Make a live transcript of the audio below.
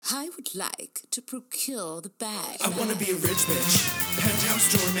I would like to procure the bag. I wanna be a rich bitch.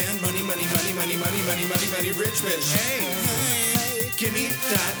 Penthouse doorman, money, money, money, money, money, money, money, money, rich bitch. Hey, give me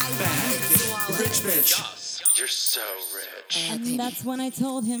that bag. Rich bitch. Yes, you're so rich. And that's when I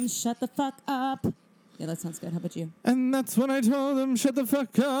told him, shut the fuck up. Yeah, that sounds good. How about you? And that's when I told him, shut the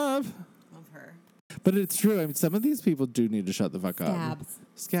fuck up. Love her. But it's true. I mean, some of these people do need to shut the fuck up.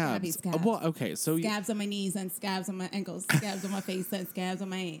 Scabs. Scabs. Well, okay, so scabs on my knees and scabs on my ankles, scabs on my face and scabs on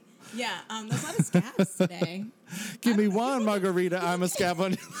my... Yeah, there's a lot of scabs today. Give me one margarita. I'm a scab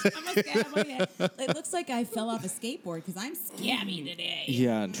on. I'm a scab on your head. It looks like I fell off a skateboard because I'm scabby today.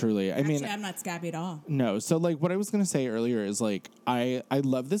 Yeah, truly. I mean, I'm not scabby at all. no. So, like, what I was gonna say earlier is like, I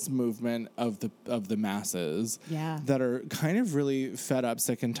love this movement of the masses. Yeah. That are kind of really fed up,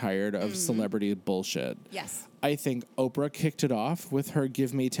 sick, and tired of celebrity bullshit. Yes. I think Oprah kicked it off with her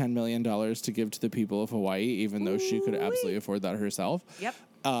give me $10 million to give to the people of Hawaii, even though she could absolutely afford that herself. Yep.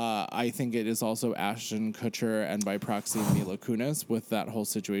 I think it is also Ashton Kutcher and by proxy Mila Kunis with that whole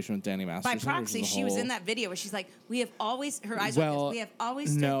situation with Danny Masterson. By proxy, she was in that video where she's like, "We have always," her eyes were like this, "We have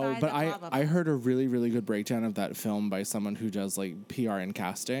always stood by but the blah, blah, blah." I heard a really, really good breakdown of that film by someone who does like PR and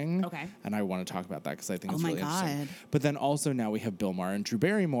casting. Okay. And I want to talk about that because I think it's my really interesting. God. But then also now we have Bill Maher and Drew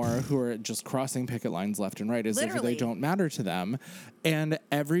Barrymore who are just crossing picket lines left and right as if Literally. they don't matter to them. And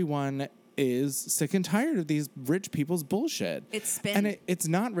everyone is sick and tired of these rich people's bullshit. It's spin. And it's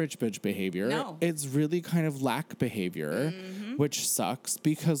not rich bitch behavior. No. It's really kind of lack behavior, which sucks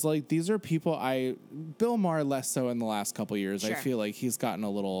because like these are people Bill Maher less so in the last couple years. Sure. I feel like he's gotten a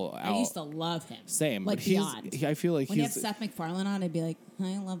little out. I used to love him. Same. Like but beyond. I feel like When you have he's Seth MacFarlane on, I'd be like,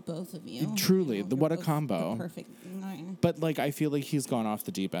 I love both of you. Truly, You know, what a you're both combo. the perfect. but like I feel like he's gone off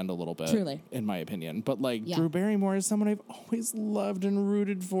the deep end a little bit. Truly. In my opinion. But like Yeah. Drew Barrymore is someone I've always loved and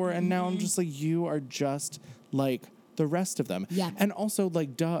rooted for, and now Mm-hmm. I'm just like, you are just like the rest of them. Yeah. And also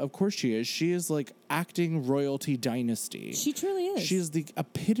like duh, of course she is. She is like acting royalty dynasty. She truly is. She's the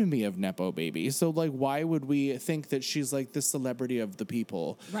epitome of Nepo baby. So like why would we think that she's like the celebrity of the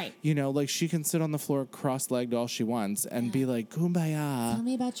people? Right. You know, like she can sit on the floor cross-legged all she wants and be like, kumbaya. Tell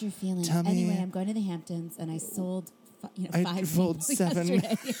me about your feelings. Tell me- Anyway, I'm going to the Hamptons and I sold I 5 sold people 7.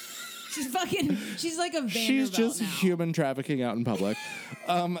 yesterday. She's like a Vanderbilt She's just now. human trafficking out in public.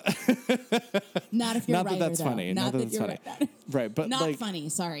 Not if you're Not that right. that's funny. Not that that's you're funny. right. Right, but Not like funny.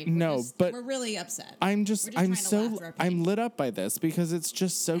 Sorry. No, but we're really upset. I'm trying to laugh through our pain. I'm lit up by this because it's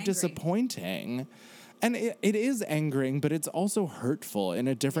just so Angering. disappointing. And it is angering, but it's also hurtful in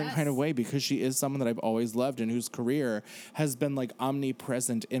a different kind of Yes. way because she is someone that I've always loved and whose career has been like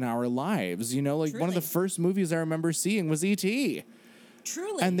omnipresent in our lives. You know, like one of the Truly. first movies I remember seeing was E.T.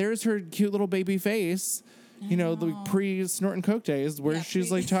 Truly. And there's her cute little baby face, you know, the pre-snorting coke days where Yeah, she's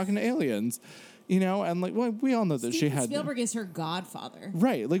pre- like talking to aliens, you know, and like, well, we all know that she Steven had. Spielberg is her godfather.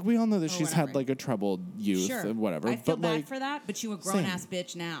 Right. Like, we all know that she's had whatever. like a troubled youth Sure. and whatever. I feel but bad like, for that, but you a grown ass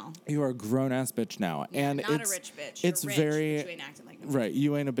bitch now. you are a grown ass bitch now. Yeah, and not it's a rich bitch. It's You're rich, very. but you ain't acting like no Right.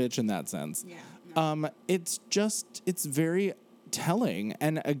 You ain't a bitch in that sense. Yeah. It's very telling.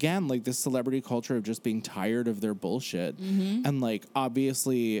 And again, like this celebrity culture of just being tired of their bullshit. And like,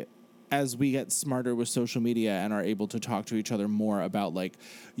 obviously, as we get smarter with social media and are able to talk to each other more about like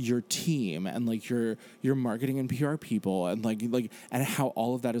your team and like your marketing and PR people and like and how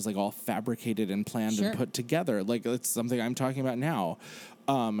all of that is like all fabricated and planned Sure. and put together. Like it's something I'm talking about now.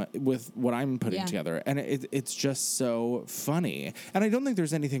 With what I'm putting Yeah. together. And it's just so funny. And I don't think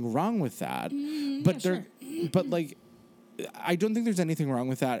there's anything wrong with that. But but like, I don't think there's anything wrong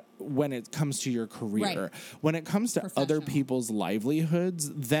with that when it comes to your career. Right. When it comes to other Professional. people's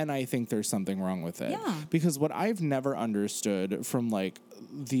livelihoods, then I think there's something wrong with it. Yeah. Because what I've never understood from like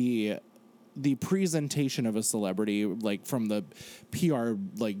the presentation of a celebrity, like from the PR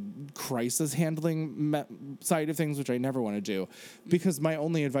like crisis handling side of things, which I never want to do, because my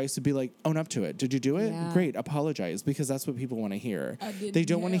only advice would be like, own up to it. Did you do it? Yeah. Great, apologize, because that's what people want to hear. didn't They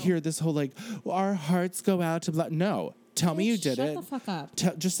don't want to know. hear this whole like, our hearts go out to no. Tell me you did Shut it. the fuck up.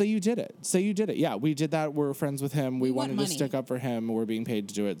 Just say you did it. Say you did it. Yeah, we did that. We're friends with him. We We want wanted to money. stick up for him. We're being paid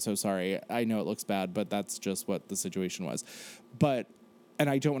to do it. So sorry. I know it looks bad, but that's just what the situation was. And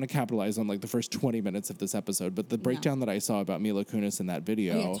I don't want to capitalize on like the first 20 minutes of this episode, but the breakdown that I saw about Mila Kunis in that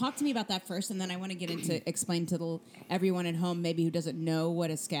video. Oh, yeah, talk to me about that first, and then I want to get into explain to everyone at home maybe who doesn't know what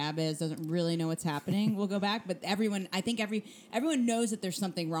a scab is, doesn't really know what's happening. We'll go back, but I think everyone knows that there's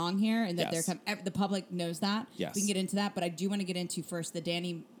something wrong here, and that Yes. the public knows that. Yes. We can get into that, but I do want to get into first the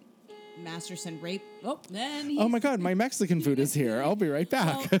Danny Masterson rape. Oh my God, my Mexican food is here. I'll be right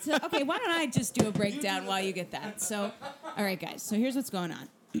back. Okay, why don't I just do a breakdown while you get that? So, all right, guys. So here's what's going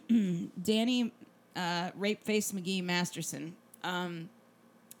on. Danny, rape face McGee Masterson,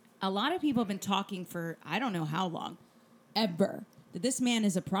 a lot of people have been talking for I don't know how long, ever, that this man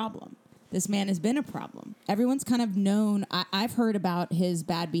is a problem. This man has been a problem. Everyone's kind of known. I've heard about his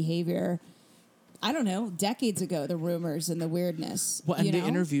bad behavior, I don't know, decades ago, the rumors and the weirdness. Well, and the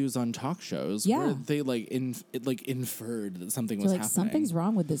interviews on talk shows where they inferred that something was happening. Something's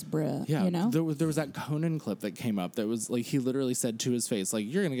wrong with this bruh. Yeah, You know? there was that Conan clip that came up that was like, he literally said to his face, like,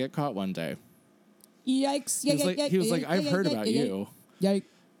 you're going to get caught one day. Yikes. He was like, I've heard about you. Yikes.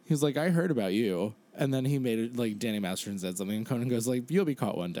 He was like, I heard about you. And then he made it like Danny Masterson said something, and Conan goes like, you'll be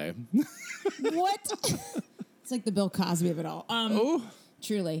caught one day. What? It's like the Bill Cosby of it all.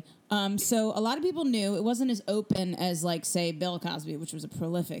 Truly. So a lot of people knew it wasn't as open as, like, say, Bill Cosby, which was a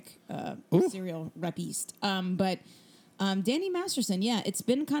prolific serial rapiste. But Danny Masterson, it's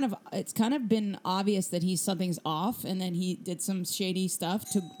kind of been obvious that something's off, and then he did some shady stuff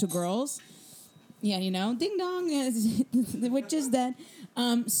to girls. Yeah, you know, ding dong, which is that.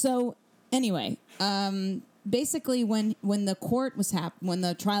 So anyway, basically, when the court was when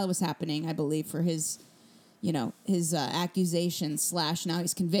the trial was happening, I believe for his accusations / now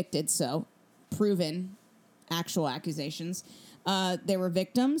he's convicted, so proven actual accusations. There were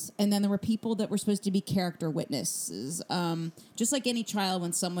victims, and then there were people that were supposed to be character witnesses. Just like any trial,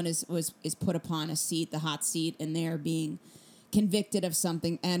 when someone is put upon a seat, the hot seat, and they're being convicted of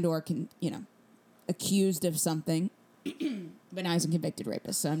something and/or accused of something. But now he's a convicted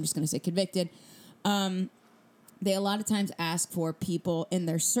rapist, so I'm just going to say convicted. They a lot of times ask for people in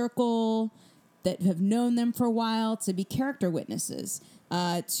their circle that have known them for a while to be character witnesses,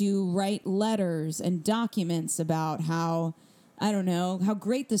 to write letters and documents about how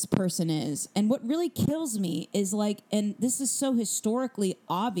great this person is. And what really kills me is, like, and this is so historically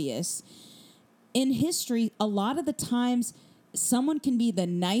obvious, in history, a lot of the times someone can be the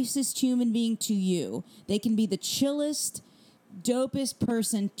nicest human being to you. They can be the chillest, dopest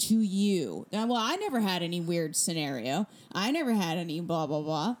person to you. Now, well, I never had any weird scenario. I never had any blah, blah,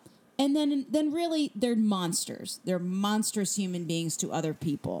 blah. And then really, they're monsters. They're monstrous human beings to other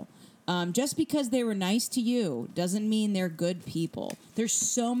people. Just because they were nice to you doesn't mean they're good people. There's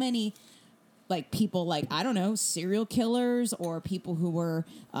so many, like, people, like, I don't know, serial killers or people who were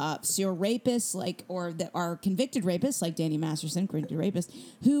serial rapists, like, or that are convicted rapists, like Danny Masterson, convicted rapist,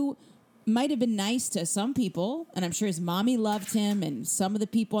 who might have been nice to some people, and I'm sure his mommy loved him, and some of the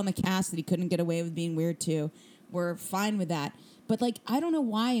people on the cast that he couldn't get away with being weird to were fine with that. But, like, I don't know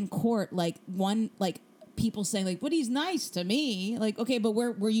why in court, like, people saying, like, but he's nice to me. Like, okay, but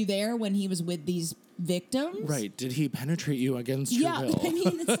were you there when he was with these victims? Right. Did he penetrate you against your will? I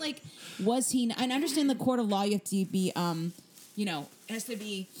mean, it's like, was he... And I understand the court of law, you have to be, it has to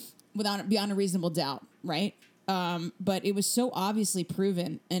be beyond a reasonable doubt, right? But it was so obviously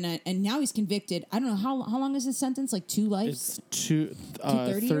proven, and now he's convicted. I don't know, how long is his sentence? Like 2 lives? It's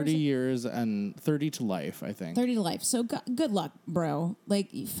 30 years and 30 to life, I think. 30 to life. So good luck, bro.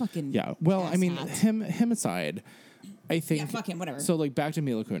 Like, you fucking... Yeah. Well, I mean, him aside, I think... Yeah, fuck him, whatever. So, like, back to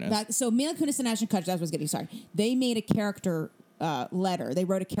Mila Kunis. So Mila Kunis and Ashton Kutcher, that's what I was getting, sorry. They made a character letter. They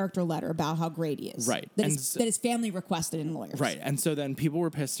wrote a character letter about how great he is. Right. That his family requested in lawyers. Right. And so then people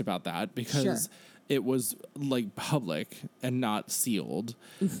were pissed about that because... Sure. It was, like, public and not sealed.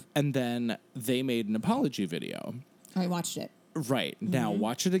 Oof. And then they made an apology video. I watched it. Right. Mm-hmm. Now,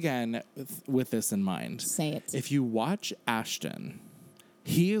 watch it again with this in mind. Say it. If you watch Ashton,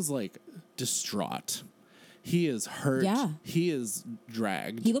 he is, like, distraught. He is hurt. Yeah. He is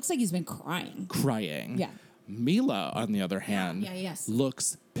dragged. He looks like he's been crying. Yeah. Mila, on the other hand, yes.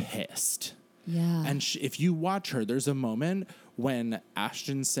 looks pissed. Yeah. And if you watch her, there's a moment when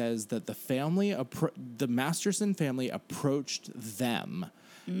Ashton says that the Masterson family approached them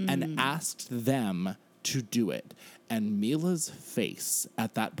and asked them to do it. And Mila's face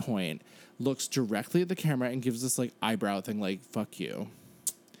at that point looks directly at the camera and gives this, like, eyebrow thing, like, fuck you.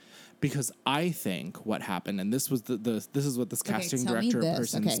 Because I think what happened, and this was this is what this casting director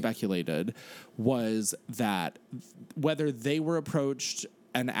person speculated, was that whether they were approached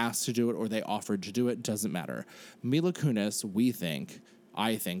and asked to do it or they offered to do it, doesn't matter. Mila Kunis,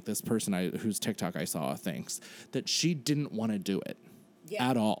 I think, this person whose TikTok I saw thinks that she didn't want to do it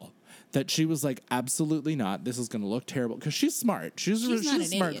at all. That she was like, absolutely not. This is going to look terrible. Because she's smart. She's a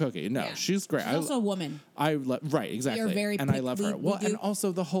smart cookie. No, she's great. She's also a woman. Right, exactly. You're very and I love her. Well, and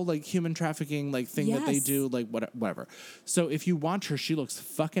also the whole, like, human trafficking, like, thing that they do, like, whatever. So if you watch her, she looks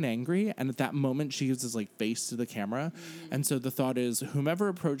fucking angry. And at that moment, she gives this, like, face to the camera. Mm-hmm. And so the thought is, whomever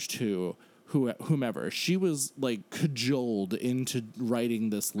approached whomever. She was like cajoled into writing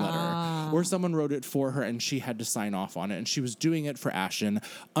this letter, or someone wrote it for her and she had to sign off on it. And she was doing it for Ashton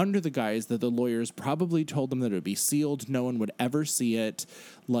under the guise that the lawyers probably told them that it would be sealed. No one would ever see it.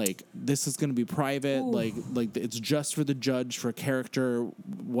 Like, this is going to be private. Ooh. Like it's just for the judge, for character,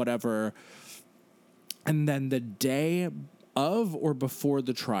 whatever. And then the day of or before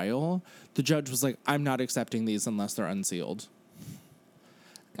the trial, the judge was like, I'm not accepting these unless they're unsealed.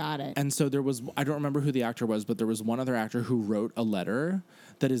 Got it. And so there was, I don't remember who the actor was, but there was one other actor who wrote a letter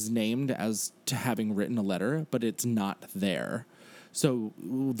that is named as to having written a letter, but it's not there. So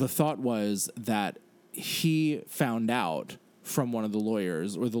the thought was that he found out from one of the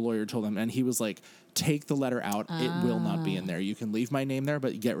lawyers, or the lawyer told him, and he was like, take the letter out. It will not be in there. You can leave my name there,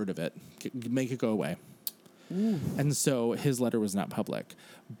 but get rid of it. Make it go away. Ooh. And so his letter was not public.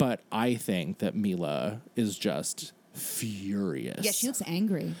 But I think that Mila is just furious. Yeah, she looks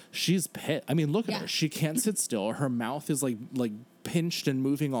angry. She's pissed. I mean, look at her. She can't sit still. Her mouth is like pinched and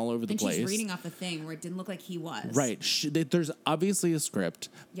moving all over the place. And she's reading off the thing where it didn't look like he was. Right. There's obviously a script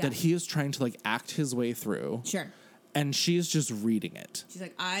that he is trying to like act his way through. Sure. And she's just reading it. She's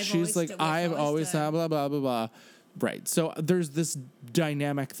like, I've always blah, blah, blah, blah. Right. So there's this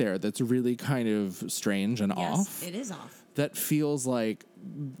dynamic there that's really kind of strange and off. It is off. That feels like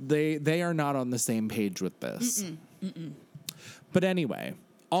they are not on the same page with this. But anyway,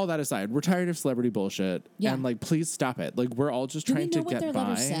 all that aside, we're tired of celebrity bullshit. Yeah. And, like, please stop it. Like, we're all just trying to get by. Do we know what their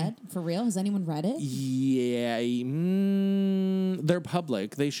letter said? For real? Has anyone read it? Yeah. They're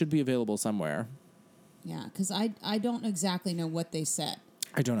public. They should be available somewhere. Yeah, because I don't exactly know what they said.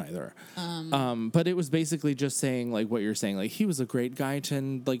 I don't either. But it was basically just saying, like, what you're saying. Like, he was a great guy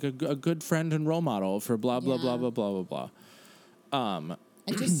and, like, a good friend and role model for blah, blah, blah, blah, blah, blah, blah.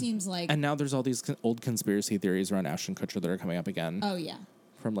 It just seems like... And now there's all these old conspiracy theories around Ashton Kutcher that are coming up again. Oh, yeah.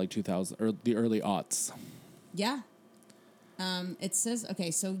 From, like, 2000, or the early aughts. Yeah. It says... Okay,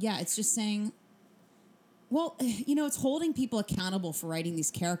 so, yeah, it's just saying... Well, you know, it's holding people accountable for writing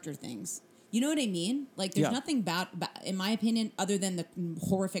these character things. You know what I mean? Like, there's nothing about, in my opinion, other than the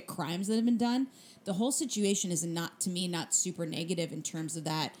horrific crimes that have been done. The whole situation is not super negative in terms of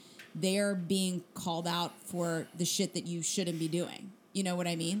that they're being called out for the shit that you shouldn't be doing. You know what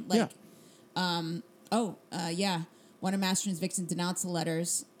I mean? Like, one of Masterton's victims denounced the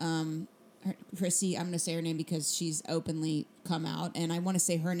letters. Chrissy, I'm going to say her name because she's openly come out, and I want to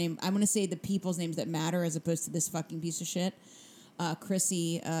say her name. I want to say the people's names that matter as opposed to this fucking piece of shit.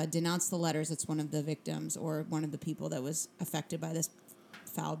 Chrissy denounced the letters. That's one of the victims or one of the people that was affected by this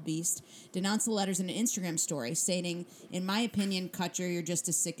foul beast. Denounced the letters in an Instagram story, stating, "In my opinion, Kutcher, you're just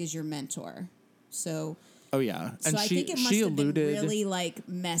as sick as your mentor." So. Oh yeah, and I think it must have been really like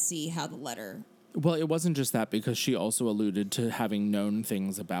messy how the letter. Well, it wasn't just that, because she also alluded to having known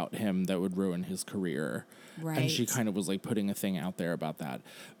things about him that would ruin his career. Right. And she kind of was like putting a thing out there about that.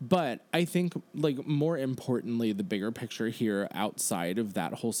 But I think, like, more importantly, the bigger picture here outside of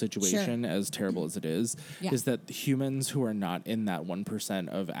that whole situation, as terrible as it is that humans who are not in that 1%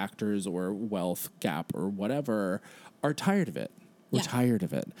 of actors or wealth gap or whatever are tired of it. We're tired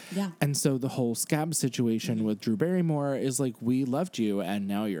of it. Yeah. And so the whole Scab situation with Drew Barrymore is like, we loved you and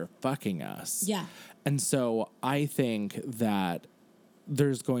now you're fucking us. Yeah. And so I think that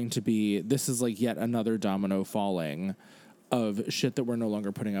there's going to be, this is like yet another domino falling of shit that we're no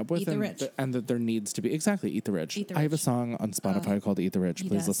longer putting up with. And that there needs to be, Eat the Rich. I have a song on Spotify called Eat the Rich.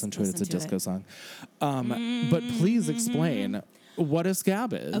 Please listen to it. It's a disco song. But please explain what a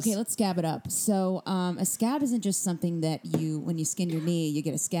scab is. Okay, let's scab it up. So a scab isn't just something that when you skin your knee, you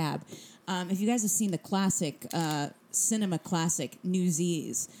get a scab. If you guys have seen the classic, cinema classic,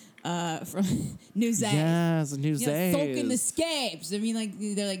 Newsies, from Newsies. Yes, Newsies. Soaking the scabs. I mean, like,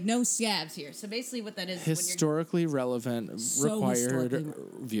 they're like, no scabs here. So basically what that is... Historically relevant, required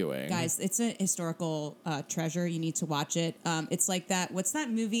viewing. Guys, it's a historical treasure. You need to watch it. It's like that... What's that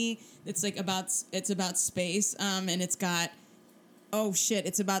movie that's like about... It's about space, and it's got... Oh shit!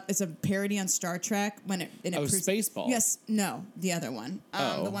 It's a parody on Star Trek Spaceballs. Yes, no, the other one,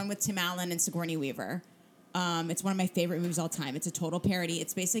 the one with Tim Allen and Sigourney Weaver. It's one of my favorite movies all time. It's a total parody.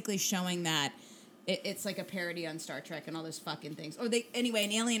 It's basically showing that it's like a parody on Star Trek and all those fucking things. Anyway,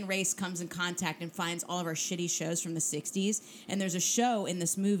 an alien race comes in contact and finds all of our shitty shows from the 60s. And there's a show in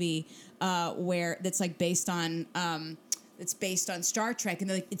this movie where that's like based on. It's based on Star Trek, and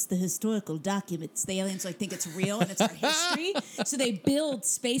they're like, it's the historical documents. The aliens like think it's real, and it's our history. So they build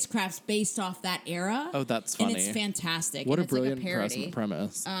spacecrafts based off that era. Oh, that's funny. And it's fantastic. What and a brilliant like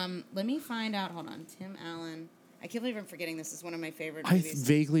premise. Let me find out. Hold on. Tim Allen. I can't believe I'm forgetting this. It's one of my favorite movies. I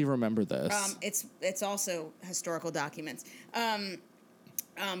vaguely remember this. It's also historical documents.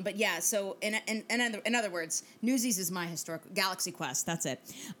 But yeah, so in other words, Newsies is my historical Galaxy Quest. That's it.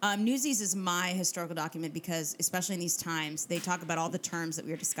 Newsies is my historical document because, especially in these times, they talk about all the terms that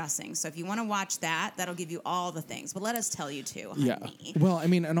we were discussing. So if you want to watch that, that'll give you all the things. But let us tell you too, honey. Yeah. Well, I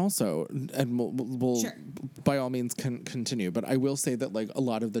mean, and also, and we'll Sure. by all means continue. But I will say that like a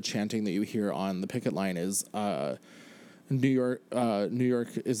lot of the chanting that you hear on the picket line is New York. New York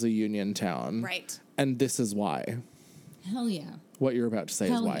is a union town, Right. And this is why. Hell yeah. What you're about to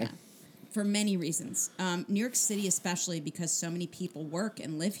say is why. Yeah. For many reasons. New York City, especially because so many people work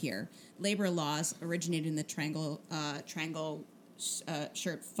and live here. Labor laws originated in the Triangle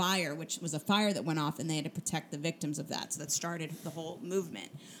Shirt fire, which was a fire that went off, and they had to protect the victims of that. So that started the whole movement.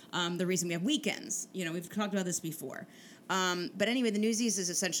 The reason we have weekends, we've talked about this before. But anyway, The Newsies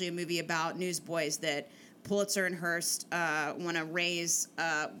is essentially a movie about newsboys that Pulitzer and Hearst want to raise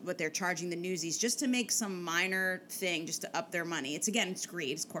what they're charging the newsies just to make some minor thing, just to up their money. It's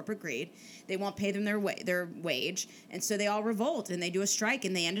greed. It's corporate greed. They won't pay them their wage, and so they all revolt and they do a strike,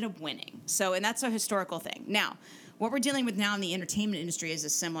 and they ended up winning. And that's a historical thing. Now, what we're dealing with now in the entertainment industry is a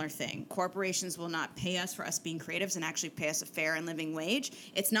similar thing. Corporations will not pay us for us being creatives and actually pay us a fair and living wage.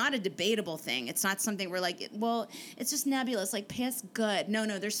 It's not a debatable thing. It's not something we're like, well, it's just nebulous. Like, pay us good. No,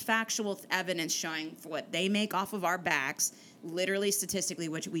 there's factual evidence showing for what they make off of our backs, literally statistically,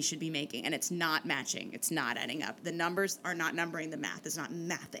 which we should be making. And it's not matching. It's not adding up. The numbers are not numbering the math. It's not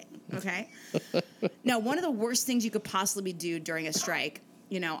mathing. Okay? Now, one of the worst things you could possibly do during a strike,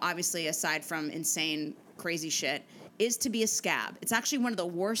 obviously aside from insane crazy shit, is to be a scab. It's actually one of the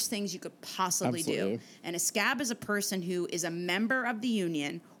worst things you could possibly do. And a scab is a person who is a member of the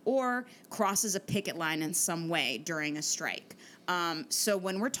union or crosses a picket line in some way during a strike. So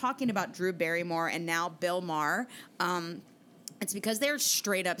when we're talking about Drew Barrymore and now Bill Maher, it's because they're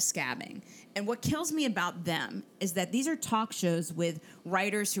straight up scabbing. And what kills me about them is that these are talk shows with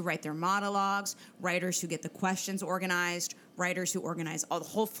writers who write their monologues, writers who get the questions organized, writers who organize the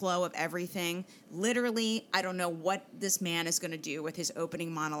whole flow of everything. Literally, I don't know what this man is going to do with his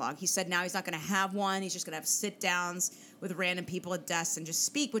opening monologue. He said now he's not going to have one. He's just going to have sit-downs with random people at desks and just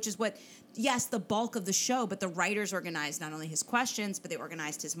speak, which is what, yes, the bulk of the show, but the writers organized not only his questions, but they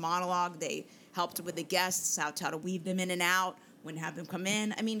organized his monologue. They helped with the guests, how to weave them in and out, when to have them come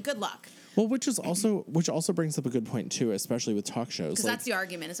in. I mean, good luck. Well, which also brings up a good point too, especially with talk shows. Because that's the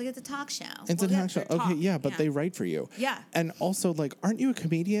argument. It's like it's a talk show. It's a talk show. Okay, yeah, but they write for you. Yeah. And also, like, aren't you a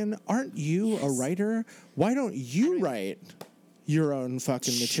comedian? Aren't you a writer? Why don't you write your own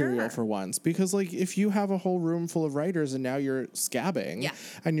fucking material for once? Because, like, if you have a whole room full of writers and now you're scabbing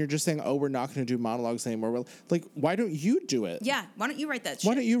and you're just saying, oh, we're not going to do monologues anymore. Well, like, why don't you do it? Yeah. Why don't you write that shit?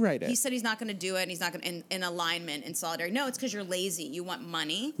 Why don't you write it? He said he's not going to do it and he's not going to, in alignment, in solidarity. No, it's because you're lazy. You want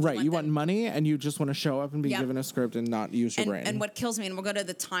money. Right. You want money and you just want to show up and be given a script and not use your brain. And what kills me, and we'll go to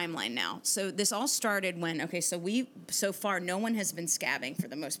the timeline now. So this all started when, so far, no one has been scabbing for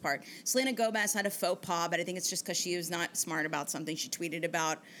the most part. Selena Gomez had a faux pas, but I think it's just because she was not smart about something. She tweeted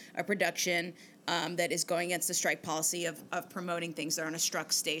about a production that is going against the strike policy of promoting things that are on a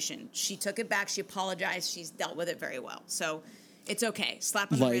struck station. She took it back. She apologized. She's dealt with it very well. So it's okay.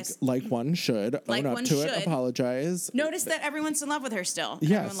 Slap on the wrist. Like one should. Own up to it. Apologize. Notice that everyone's in love with her still.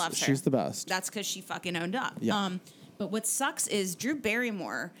 Yes, everyone loves her. She's the best. That's because she fucking owned up. Yeah. But what sucks is Drew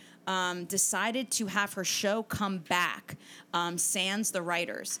Barrymore decided to have her show come back, sans the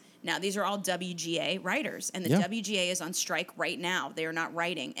writers. Now, these are all WGA writers, and the WGA is on strike right now. They are not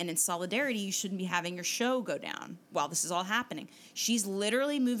writing. And in solidarity, you shouldn't be having your show go down while this is all happening. She's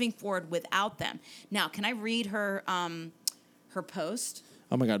literally moving forward without them. Now, can I read her post?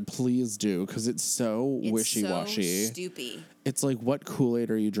 Oh my God, please do, because it's so wishy-washy. It's so stoopy. It's like, what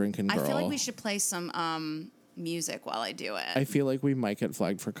Kool-Aid are you drinking, girl? I feel like we should play some music while I do it. I feel like we might get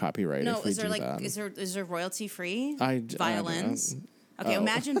flagged for copyright if we do that. Is there royalty free? Violins? Okay,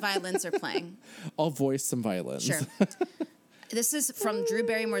 imagine violins are playing. I'll voice some violins. Sure. This is from Drew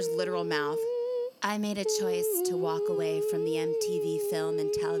Barrymore's literal mouth. I made a choice to walk away from the MTV Film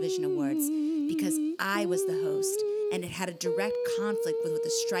and Television Awards because I was the host, and it had a direct conflict with what the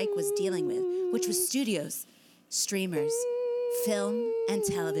strike was dealing with, which was studios, streamers, film, and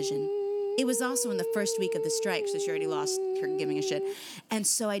television. It was also in the first week of the strike, so she already lost her giving a shit. And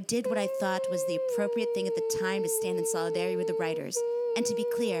so I did what I thought was the appropriate thing at the time to stand in solidarity with the writers. And to be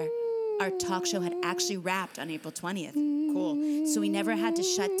clear, our talk show had actually wrapped on April 20th. Cool. So we never had to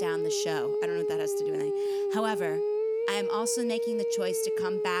shut down the show. I don't know what that has to do with anything. However, I am also making the choice to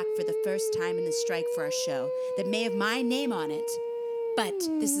come back for the first time in the strike for our show that may have my name on it. But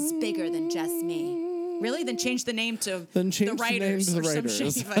this is bigger than just me. Really? Then change the name to the writers or some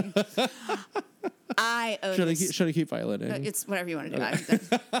shit. I own this. Should I keep violating? It's whatever you want to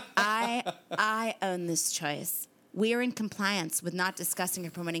do. I own this choice. We are in compliance with not discussing or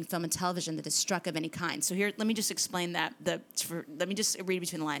promoting film and television that is struck of any kind. So here, let me just explain that. Let me just read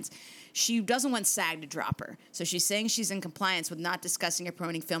between the lines. She doesn't want SAG to drop her. So she's saying she's in compliance with not discussing or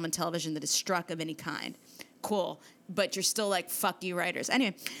promoting film and television that is struck of any kind. Cool. But you're still like, fuck you, writers.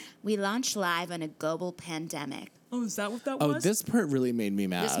 Anyway, we launched live on a global pandemic. Oh, is that what that was? Oh, this part really made me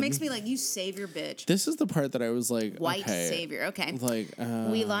mad. This makes me like, you savior bitch. This is the part that I was like, White okay. savior, okay. Like,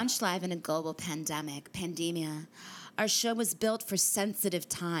 we launched live in a global pandemia. Our show was built for sensitive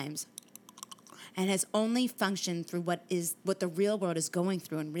times and has only functioned through what the real world is going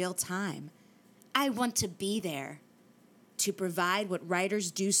through in real time. I want to be there to provide what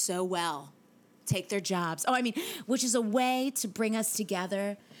writers do so well. Take their jobs. Which is a way to bring us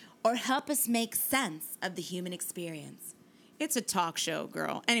together or help us make sense of the human experience. It's a talk show,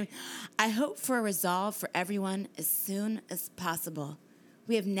 girl. Anyway, I hope for a resolve for everyone as soon as possible.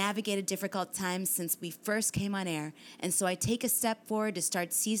 We have navigated difficult times since we first came on air, and so I take a step forward to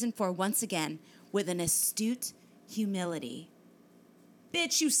start season 4 once again with an astute humility.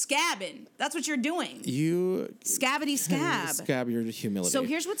 Bitch, you scabbing. That's what you're doing. You Scabbity scab. Scab your humility. So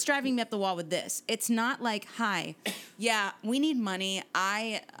here's what's driving me up the wall with this. It's not like, hi, yeah, we need money.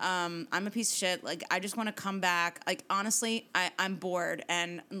 I'm a piece of shit. Like, I just want to come back. Like, honestly, I'm bored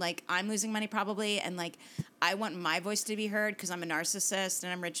and like I'm losing money probably, and like I want my voice to be heard because I'm a narcissist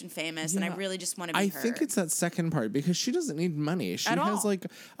and I'm rich and famous, and I really just want to be heard. I think it's that second part because she doesn't need money. She has like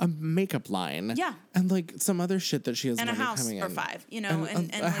a makeup line, and like some other shit that she has and money a house coming or in. 5, you know,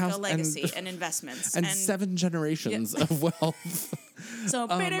 and like house a legacy and investments and 7 generations of wealth. So,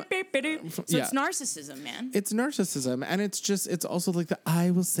 it's narcissism, man. It's narcissism, and it's also like the I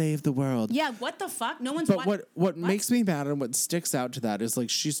will save the world. Yeah, what the fuck? No one's. But what makes me mad and what sticks out to that is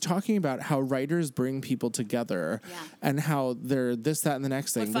like she's talking about how writers bring people together, and how they're this, that, and the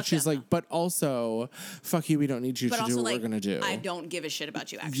next thing. But she's like, but also, fuck you, we don't need you to do what we're gonna do. I don't give a shit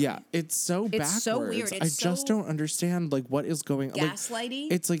about you. Actually, yeah, it's so backwards. It's so weird. I just don't understand like what is going on. Gaslighty.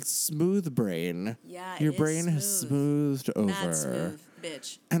 Like, it's like smooth brain. Yeah, your brain has smoothed over. Mad smooth,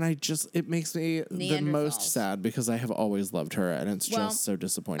 bitch. And it makes me the most sad because I have always loved her, and it's just so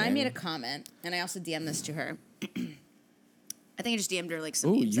disappointing. I made a comment, and I also DM'd this to her. I think I just DM'd her like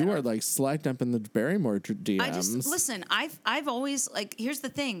some. Oh, you are like sliding up in the Barrymore DMs. Listen. I've always like. Here's the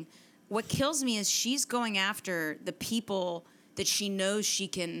thing. What kills me is she's going after the people that she knows she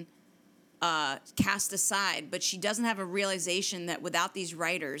can cast aside, but she doesn't have a realization that without these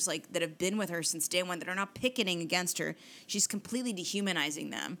writers like that have been with her since day one, that are not picketing against her, she's completely dehumanizing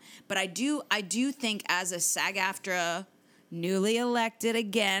them. But I do think as a SAG-AFTRA newly elected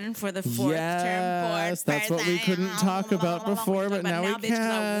again for the 4th term board. Yes, that's what we couldn't talk about before, but now we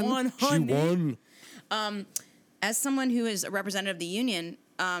can. She won. As someone who is a representative of the union,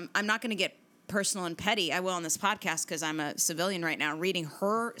 I'm not going to get personal and petty. I will on this podcast because I'm a civilian right now reading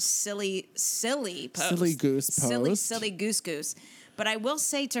her silly post. Silly goose post. Silly goose. But I will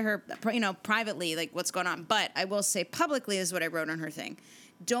say to her, privately, like what's going on. But I will say publicly is what I wrote on her thing.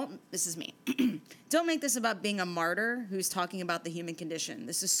 This is me. Don't make this about being a martyr who's talking about the human condition.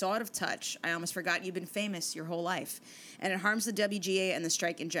 This is so out of touch. I almost forgot you've been famous your whole life. And it harms the WGA and the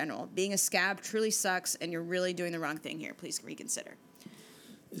strike in general. Being a scab truly sucks, and you're really doing the wrong thing here. Please reconsider.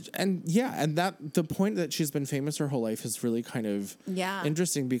 And that the point that she's been famous her whole life is really kind of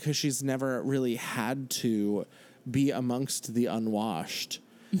interesting because she's never really had to be amongst the unwashed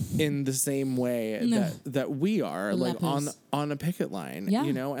in the same way that we are, like on a picket line,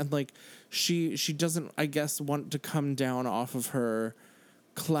 you know, and like she doesn't, I guess, want to come down off of her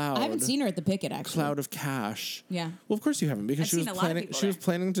cloud. I haven't seen her at the picket actually. Cloud of cash. Yeah. Well, of course you haven't because she was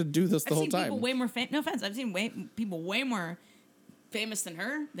planning to do this the whole time. People way more no offense. I've seen people way more famous than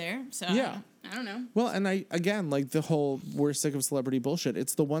her there, so yeah. I don't know. Well, and like the whole we're sick of celebrity bullshit.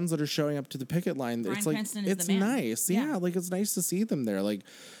 It's the ones that are showing up to the picket line. Bryan it's like Cranston is it's the man. nice, yeah. Like it's nice to see them there. Like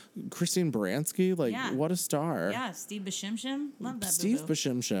Christine Baranski, like what a star. Yeah, Steve Bashimshim, love that. Steve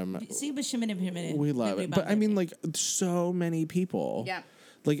Bashimshim, Steve Bashimshim, we love it. But I mean, like so many people. Yeah.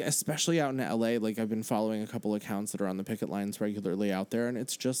 Like, especially out in LA, like, I've been following a couple accounts that are on the picket lines regularly out there, and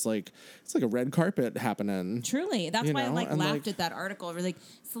it's just like, it's like a red carpet happening. Truly. That's why I, laughed at that article over, like,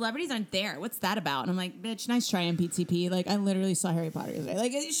 celebrities aren't there. What's that about? And I'm like, bitch, nice try, MPTP. Like, I literally saw Harry Potter yesterday.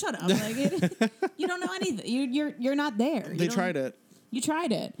 Like, shut up. Like, you don't know anything. You're not there. They tried it. You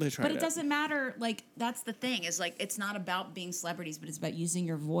tried it. They tried it. But it doesn't matter. Like, that's the thing is, like, it's not about being celebrities, but it's about using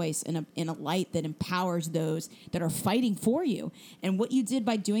your voice in a light that empowers those that are fighting for you. And what you did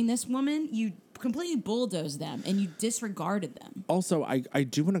by doing this, woman, you completely bulldozed them and you disregarded them. Also, I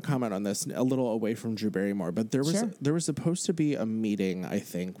do want to comment on this a little away from Drew Barrymore, but there was supposed to be a meeting, I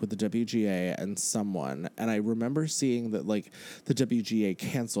think, with the WGA and someone, and I remember seeing that like the WGA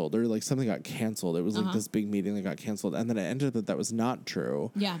canceled or like something got canceled. It was like this big meeting that got canceled, and then it ended up that was not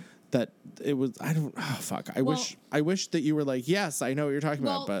true. Yeah. That it was, I wish that you were like, yes, I know what you're talking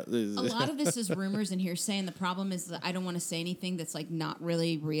about, but a lot of this is rumors and hearsay, and the problem is that I don't want to say anything that's like not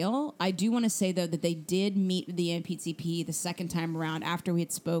really real. I do want to say though that they did meet the NPCP the second time around after we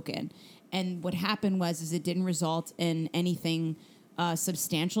had spoken, and what happened was it didn't result in anything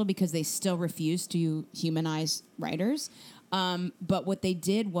substantial because they still refused to humanize writers. But what they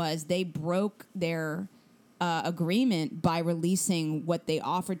did was they broke their agreement by releasing what they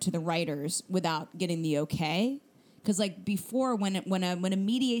offered to the writers without getting the okay. Because like before, when a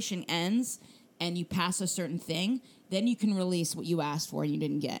mediation ends and you pass a certain thing, then you can release what you asked for and you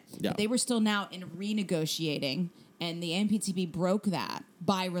didn't get. Yeah. But they were still now in renegotiating, and the NPTP broke that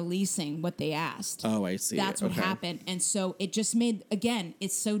by releasing what they asked. Oh, I see. That's what happened. And so it just made, again,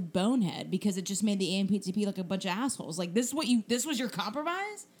 it's so bonehead because it just made the AMPTP look like a bunch of assholes. Like, this was your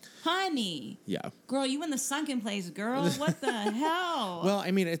compromise? Honey. Yeah. Girl, you in the sunken place, girl. What the hell? Well,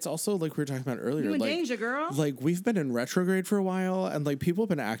 I mean, it's also like we were talking about earlier. You in like, danger, girl. Like, we've been in retrograde for a while, and like people have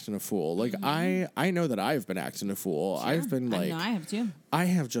been acting a fool. Like, I know that I've been acting a fool. Sure. I've been like, I have too. I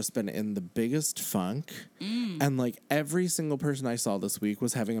have just been in the biggest funk, and like every single person I saw this week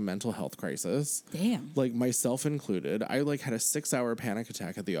was having a mental health crisis. Damn. Like myself included. I like had a 6-hour panic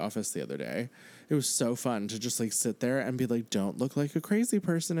attack at the office the other day. It was so fun to just like sit there and be like, don't look like a crazy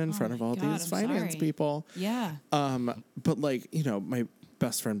person in front of all these finance people. Yeah. But like, you know, my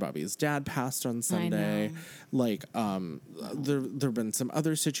best friend Bobby's dad passed on Sunday. Like, there've been some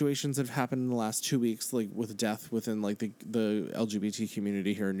other situations that have happened in the last 2 weeks, like with death within like the LGBT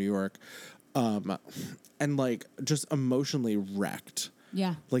community here in New York. And like just emotionally wrecked.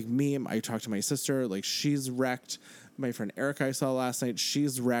 Yeah. Like I talked to my sister, like she's wrecked. My friend Erica I saw last night,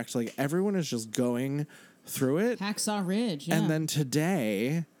 she's wrecked. Like everyone is just going through it. Hacksaw Ridge, yeah. And then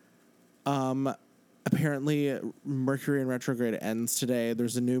today, apparently Mercury in retrograde ends today.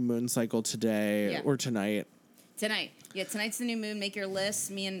 There's a new moon cycle today or tonight. Tonight. Yeah, tonight's the new moon. Make your list.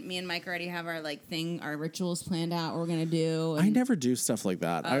 Me and Mike already have our like thing, our rituals planned out, what we're gonna do. I never do stuff like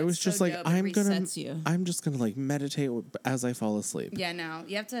that. I was just like, I'm just gonna like meditate as I fall asleep. Yeah, no.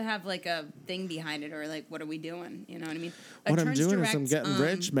 You have to have like a thing behind it, or like, what are we doing? You know what I mean? What I'm doing is I'm getting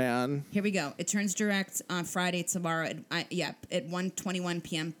rich, man. Here we go. It turns direct on Friday tomorrow at 1:21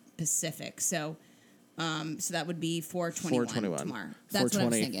 p.m. Pacific. So that would be 4:21 tomorrow. That's what I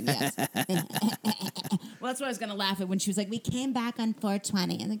was thinking, yes. Well, that's what I was going to laugh at when she was like, we came back on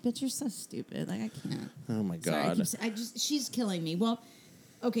 4:20. I'm like, bitch, you're so stupid. Like, I can't. Oh, my God. Sorry, she's killing me. Well,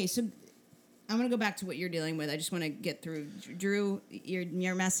 okay, so I'm going to go back to what you're dealing with. I just want to get through. Drew,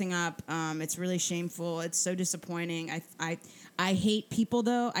 you're messing up. It's really shameful. It's so disappointing. I hate people,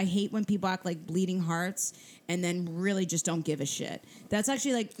 though. I hate when people act like bleeding hearts and then really just don't give a shit. That's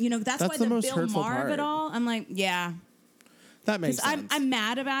actually like, that's why the Bill Maher of it all, I'm like, yeah. That makes sense. I'm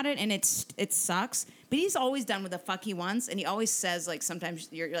mad about it, and it sucks. But he's always done with the fuck he wants, and he always says, like, sometimes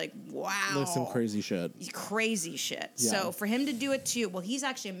you're like, wow. Like some crazy shit. Crazy shit. Yeah. So for him to do it too, well, he's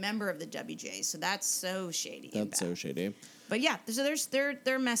actually a member of the WJ, so that's so shady. That's so shady. But yeah, so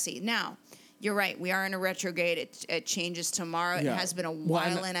they're messy. Now, you're right. We are in a retrograde. It changes tomorrow. Yeah. It has been a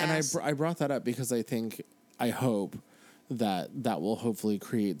while and I brought that up because I hope that will hopefully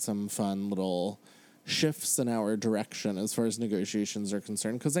create some fun little shifts in our direction as far as negotiations are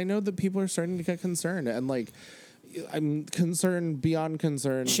concerned, because I know that people are starting to get concerned, and like I'm concerned beyond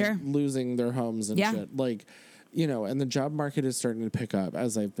concern, losing their homes and shit, like, and the job market is starting to pick up,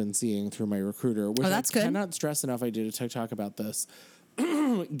 as I've been seeing through my recruiter, which I cannot stress enough. I did a TikTok about this.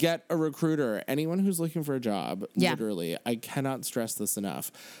 Get a recruiter. Anyone who's looking for a job, literally, I cannot stress this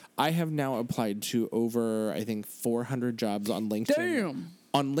enough. I have now applied to over, I think, 400 jobs on LinkedIn. Damn.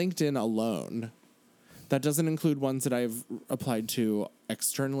 On LinkedIn alone. That doesn't include ones that I've applied to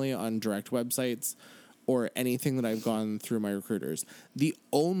externally on direct websites or anything that I've gone through my recruiters.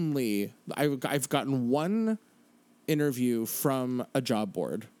 I've gotten one interview from a job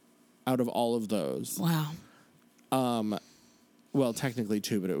board out of all of those. Wow. Well, technically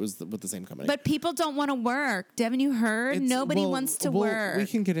two, but it was with the same company. But people don't want to work. Devin, you heard? Nobody wants to work. We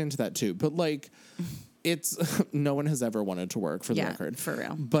can get into that too. But like, no one has ever wanted to work, for the record. For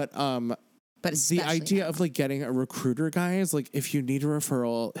real. But the idea of like getting a recruiter, guys, like if you need a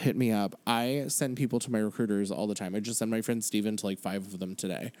referral, hit me up. I send people to my recruiters all the time. I just sent my friend Steven to like 5 of them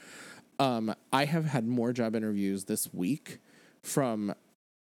today. I have had more job interviews this week from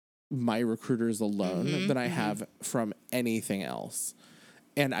my recruiters alone than I have from anything else.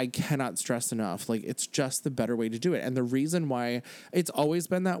 And I cannot stress enough, like, it's just the better way to do it. And the reason why it's always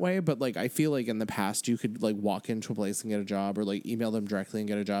been that way, but, like, I feel like in the past you could, like, walk into a place and get a job or, like, email them directly and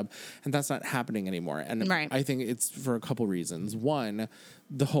get a job. And that's not happening anymore. And Right. I think it's for a couple reasons. One,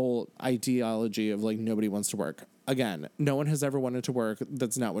 the whole ideology of, like, nobody wants to work. Again, no one has ever wanted to work.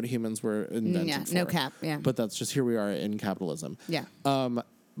 That's not what humans were invented for. no cap, yeah. But that's just here we are in capitalism. Yeah.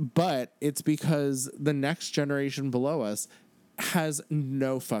 But it's because the next generation below us has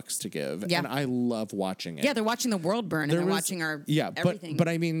no fucks to give. Yeah. And I love watching it. Yeah, they're watching the world burn and they're watching our everything. But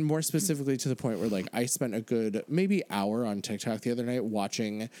I mean more specifically to the point where, like, I spent a good maybe hour on TikTok the other night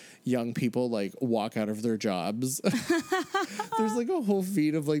watching young people, like, walk out of their jobs. There's, like, a whole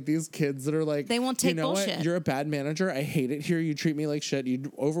feed of, like, these kids that are like, they won't take you know bullshit. What? You're a bad manager. I hate it here. You treat me like shit.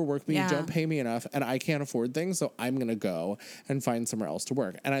 You overwork me. Yeah. You don't pay me enough. And I can't afford things. So I'm going to go and find somewhere else to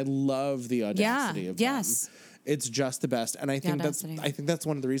work. And I love the audacity of them. It's just the best. And I think that's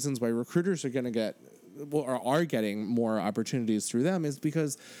one of the reasons why recruiters are going to get or are getting more opportunities through them is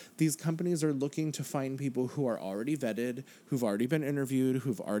because these companies are looking to find people who are already vetted, who've already been interviewed,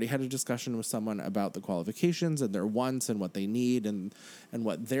 who've already had a discussion with someone about the qualifications and their wants and what they need and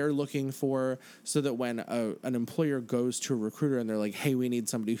what they're looking for, so that when an employer goes to a recruiter and they're like, hey, we need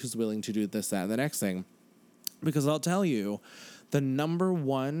somebody who's willing to do this, that, and the next thing. Because I'll tell you, the number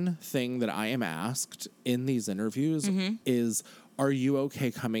one thing that I am asked in these interviews is, are you okay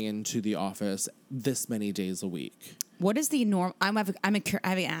coming into the office this many days a week? What is the norm? I'm having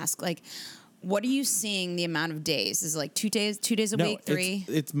to ask, like, what are you seeing the amount of days? Is it like 2 days a week, 3?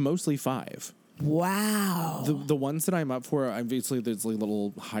 It's mostly 5. Wow. The ones that I'm up for, obviously there's like a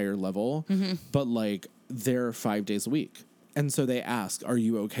little higher level, but like they're 5 days a week. And so they ask, are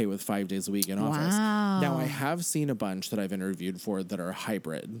you okay with 5 days a week in office? Wow. Now, I have seen a bunch that I've interviewed for that are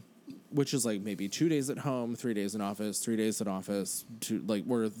hybrid, which is like maybe 2 days at home, 3 days in office, 3 days at office, 3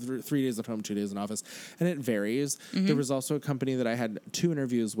 days at home, 2 days in office. And it varies. There was also a company that I had 2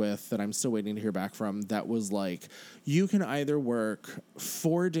 interviews with that I'm still waiting to hear back from that was like, you can either work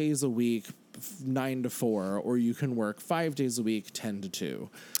 4 days a week, 9 to 4, or you can work 5 days a week, 10 to 2.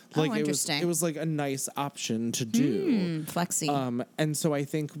 Like interesting. It was like a nice option to do. Flexi. And so I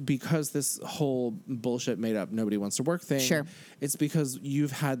think because this whole bullshit made up nobody wants to work thing, it's because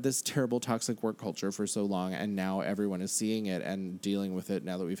you've had this terrible toxic work culture for so long, and now everyone is seeing it and dealing with it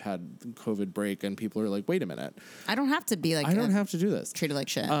now that we've had COVID break, and people are like, wait a minute. I don't have to be like, I don't have to do this. Treated like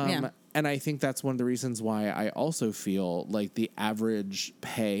shit. And I think that's one of the reasons why I also feel like the average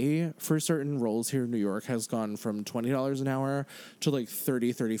pay for certain roles here in New York has gone from $20 an hour to like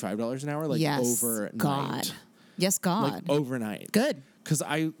 $30, $35 an hour, like overnight. God. Yes, God. Like overnight. Good. Because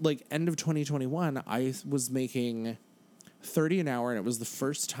I, like, end of 2021, I was making $30 an hour, and it was the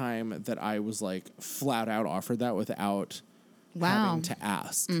first time that I was like flat out offered that without having to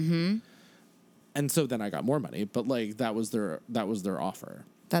ask. And so then I got more money, but like that was their offer.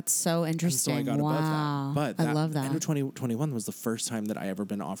 That's so interesting. And so I got above that. But I love that. End of 2021 was the first time that I ever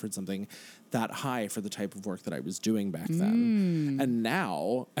been offered something that high for the type of work that I was doing back then. And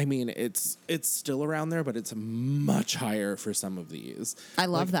now, I mean, it's still around there, but it's much higher for some of these. I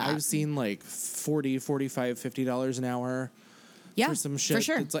love that. I've seen like $40, $45, $50 an hour. For some shit. For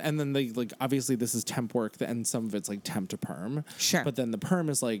sure. It's like, and then they like, obviously this is temp work, and some of it's like temp to perm. Sure. But then the perm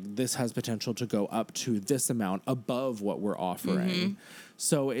is like, this has potential to go up to this amount above what we're offering.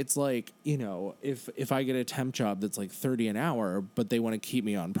 So it's like, you know, if I get a temp job that's like $30 an hour, but they want to keep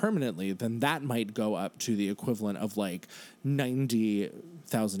me on permanently, then that might go up to the equivalent of like $90,000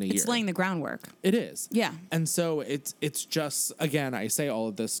 a year. It's laying the groundwork. It is. Yeah. And so it's just, again, I say all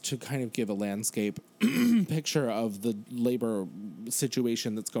of this to kind of give a landscape picture of the labor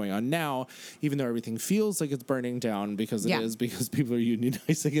situation that's going on now, even though everything feels like it's burning down, because it is, because people are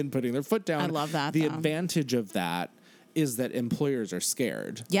unionizing and putting their foot down. I love that. The advantage of that is that employers are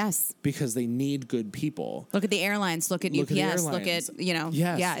scared. Yes. Because they need good people. Look at the airlines. Look at UPS. Look at, you know.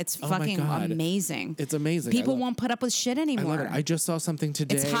 Yes. Yeah, it's fucking amazing. It's amazing. People won't put up with shit anymore. I love it. I just saw something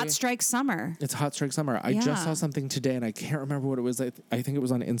today. It's hot strike summer. It's hot strike summer. I just saw something today, and I can't remember what it was. I think it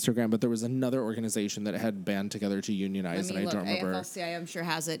was on Instagram, but there was another organization that had band together to unionize, and I don't remember. AFL-CIO, I'm sure,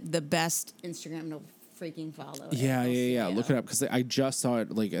 has it. The best Instagram to freaking follow. Yeah. Look it up, because I just saw it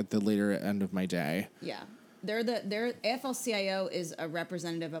like at the later end of my day. Yeah. Their AFL-CIO is a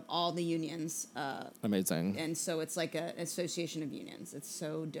representative of all the unions. Amazing. And so it's like an association of unions. It's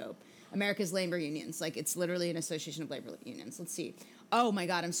so dope. America's labor unions. Like, it's literally an association of labor unions. Let's see. Oh my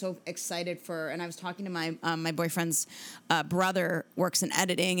God, I'm so excited and I was talking to my boyfriend's brother works in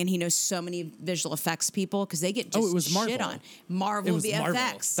editing, and he knows so many visual effects people because they get just it was Marvel. shit on. Marvel It was VFX.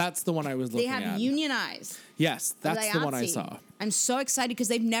 Marvel. That's the one I was They looking have at. unionized. Yes, that's the one I IATSE. saw. I'm so excited because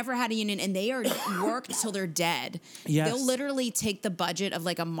they've never had a union, and they are worked till they're dead. Yes. They'll literally take the budget of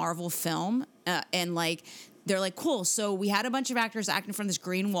like a Marvel film and like they're like, cool. So we had a bunch of actors acting from this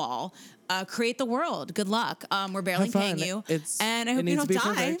green wall. Create the world. Good luck. We're barely Have fun. paying you, and I It hope you needs don't to be die.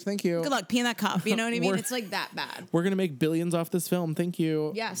 perfect. Thank you. Good luck. Pee in that cup. You know what I mean? We're- It's like that bad. We're gonna make billions off this film. Thank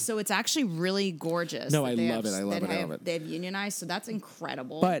you. Yeah. So it's actually really gorgeous. No, that I they love have- it. I love that it. I have- love it. They have unionized, so that's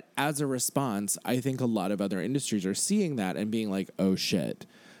incredible. But as a response, I think a lot of other industries are seeing that and being like, "Oh shit,"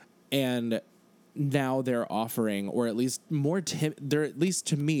 and now they're offering, or at least they're at least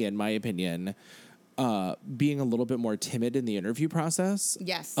to me, in my opinion, being a little bit more timid in the interview process.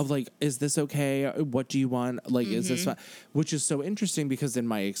 Yes. Of like, is this okay? What do you want? Like, is this fun? Which is so interesting because in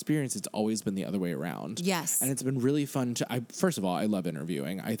my experience, it's always been the other way around. Yes. And it's been really fun first of all, I love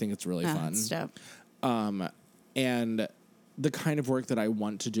interviewing. I think it's really fun. That's dope. And the kind of work that I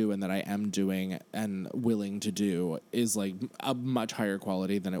want to do and that I am doing and willing to do is like a much higher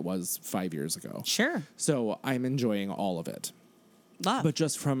quality than it was 5 years ago. Sure. So I'm enjoying all of it. Love. But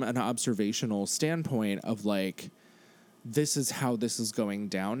just from an observational standpoint of like, this is how this is going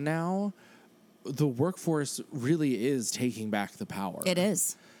down now, the workforce really is taking back the power. It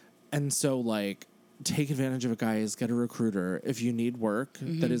is. And so like, take advantage of it, guys. Get a recruiter. If you need work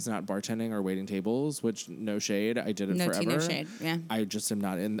that is not bartending or waiting tables, which no shade, I did it No forever. tea, no shade. Yeah. I just am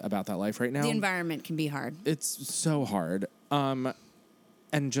not in about that life right now. The environment can be hard. It's so hard.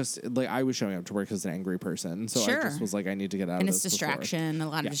 And just like I was showing up to work as an angry person, so Sure. I just was like, I need to get out And of it's this before. distraction, a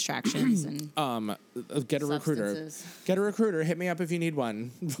lot of distractions, and Get a recruiter. Substances. Get a recruiter. Hit me up if you need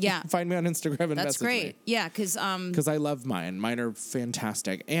one. Yeah. Find me on Instagram and that's message great. me. Yeah, because Because I love mine. Mine are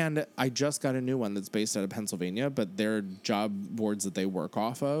fantastic. And I just got a new one that's based out of Pennsylvania, but their job boards that they work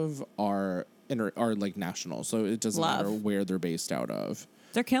off of are like national. So it doesn't Love. matter where they're based out of.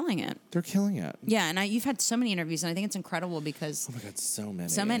 they're killing it. They're killing it. Yeah, and you've had so many interviews, and I think it's incredible because Oh my God, so many.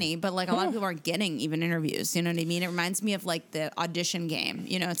 so many, but like a lot of people aren't getting even interviews. You know what I mean? It reminds me of like the audition game.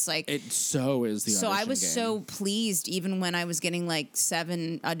 You know, it's like It so is the so I audition was game. so pleased even when I was getting like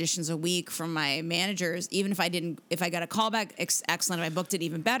 7 auditions a week from my managers. Even if I got a callback, excellent. If I booked it,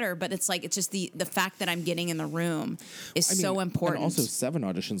 even better. But it's like it's just the fact that I'm getting in the room is I mean, so important. And also 7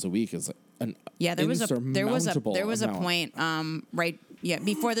 auditions a week is an Yeah, there was a amount. point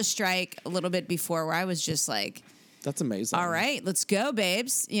before the strike, a little bit before, where I was just like, That's amazing. all right, let's go,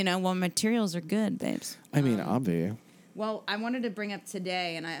 babes. You know, well, materials are good, babes. I mean, Avi. Well, I wanted to bring up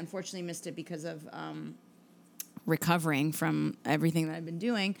today, and I unfortunately missed it because of recovering from everything that I've been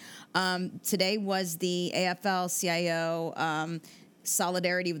doing. Today was the AFL-CIO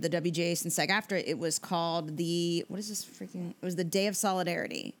solidarity with the WJS and SAG-AFTRA. It was called it was the Day of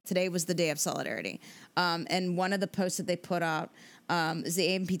Solidarity. Today was the Day of Solidarity. And one of the posts that they put out is the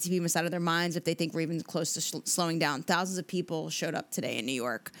AMPTP must out of their minds if they think we're even close to slowing down. Thousands of people showed up today in New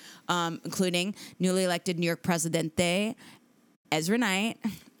York, including newly elected New York Presidente Ezra Knight,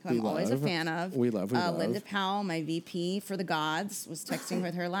 who I'm always a fan of. We love. Linda Powell, my VP for the gods, was texting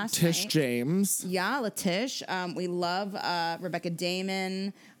with her last Tish night. James. Yeah, Latish. We love Rebecca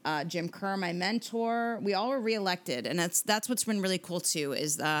Damon, Jim Kerr, my mentor. We all were reelected, and that's what's been really cool too.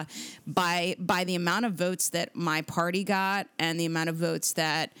 Is by the amount of votes that my party got, and the amount of votes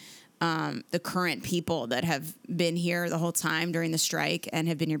that the current people that have been here the whole time during the strike and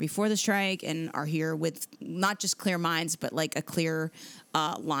have been here before the strike and are here with not just clear minds, but like a clear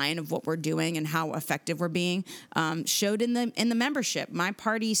line of what we're doing and how effective we're being, showed in the membership. My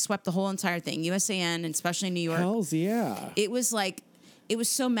party swept the whole entire thing, USAN, and especially New York. Hells yeah. It was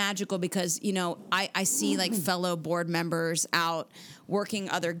so magical because, you know, I see like fellow board members out working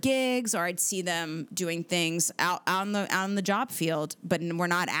other gigs, or I'd see them doing things out on the job field, but we're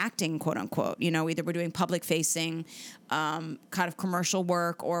not acting, quote unquote. You know, either we're doing public facing kind of commercial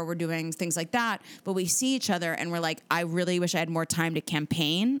work, or we're doing things like that. But we see each other and we're like, I really wish I had more time to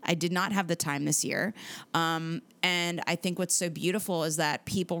campaign. I did not have the time this year. And I think what's so beautiful is that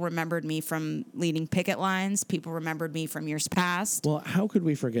people remembered me from leading picket lines. People remembered me from years past. Well, how could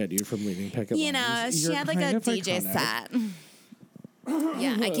we forget you from leading picket lines? You know, she You're had like a kind of DJ iconic. set.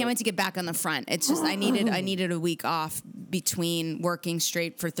 Yeah, I can't wait to get back on the front. It's just I needed a week off between working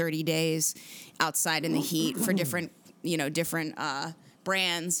straight for 30 days outside in the heat for different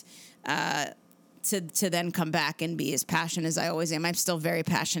brands, to then come back and be as passionate as I always am. I'm still very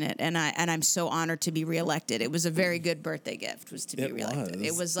passionate, and I'm so honored to be reelected. It was a very good birthday gift, was to be reelected.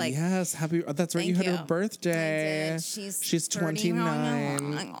 It was like, yes, happy. That's right. You had her birthday. I did. She's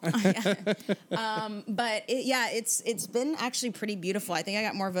 29. But it's been actually pretty beautiful. I think I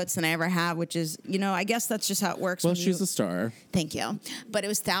got more votes than I ever have, which is, I guess that's just how it works. Well, she's a star. Thank you. But it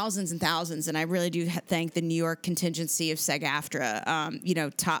was thousands and thousands, and I really do thank the New York contingency of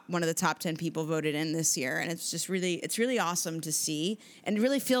SAG-AFTRA. One of the top 10 people voted in this year, and it's really awesome to see, and it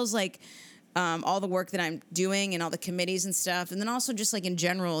really feels like all the work that I'm doing and all the committees and stuff, and then also just like in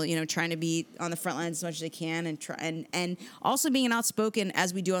general, trying to be on the front lines as much as I can, and try and also being outspoken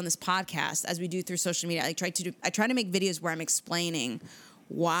as we do on this podcast, as we do through social media. I try to make videos where I'm explaining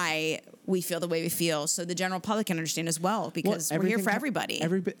why we feel the way we feel, so the general public can understand as well, because we're here for everybody.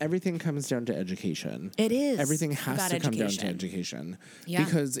 Everything comes down to education. It is. Everything has to come down to education. Yeah.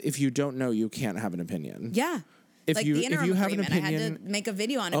 Because if you don't know, you can't have an opinion. Yeah. If you have an opinion, I had to make a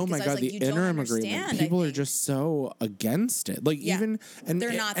video on it. Oh my God, I was like, the you interim agreement. People are just so against it. Like they're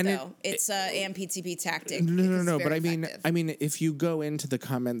not though. It's a AMPTP tactic. No. But effective. I mean, if you go into the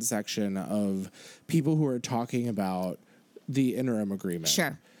comment section of people who are talking about the interim agreement,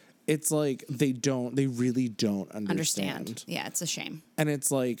 sure, it's like they really don't understand. Yeah, it's a shame. And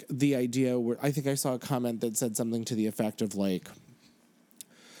it's like the idea where I think I saw a comment that said something to the effect of like,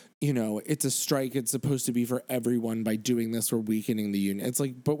 it's a strike. It's supposed to be for everyone. By doing this, we're weakening the union. It's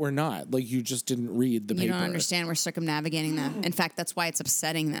like, but we're not. Like, you just didn't read the paper. You don't understand. We're circumnavigating them. In fact, that's why it's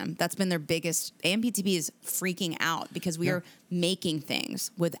upsetting them. That's been their biggest. AMPTP is freaking out because we are making things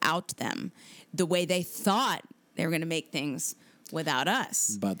without them the way they thought they were going to make things without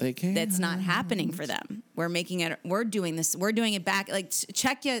us. But they can't. That's not happening for them. We're making it. We're doing this. We're doing it back. Like,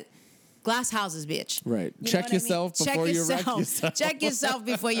 check your glass houses, bitch. Right. Check yourself before you wreck yourself. Check yourself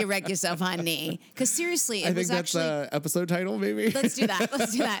before you wreck yourself, honey. Because seriously, I think that's the episode title, maybe. Let's do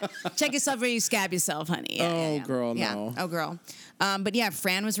that. Check yourself before you scab yourself, honey. Girl, yeah. no. Oh, girl. But yeah,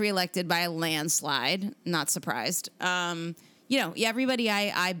 Fran was reelected by a landslide. Not surprised. Everybody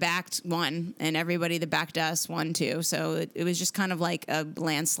I backed won, and everybody that backed us won too. So it was just kind of like a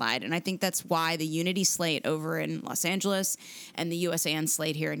landslide. And I think that's why the Unity slate over in Los Angeles and the USAN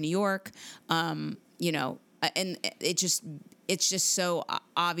slate here in New York, and it's just so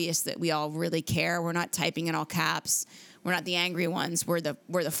obvious that we all really care. We're not typing in all caps. We're not the angry ones. We're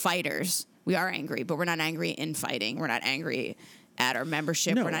the fighters. We are angry, but we're not angry in fighting. We're not angry at our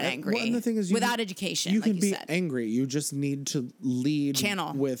membership. We're not angry. Well, and the thing is, without education, you can be said. angry. You just need to lead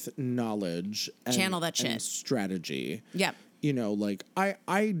Channel. with knowledge. And, Channel that shit. And strategy. Yep. Like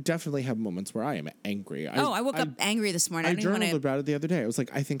I definitely have moments where I am angry. I woke up angry this morning. I journaled about it the other day. I was like,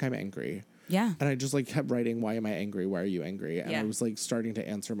 I think I'm angry. Yeah. And I just kept writing, why am I angry? Why are you angry? And I was starting to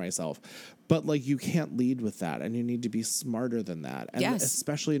answer myself. But you can't lead with that, and you need to be smarter than that. And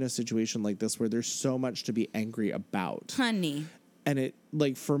especially in a situation like this where there's so much to be angry about. Honey. And it,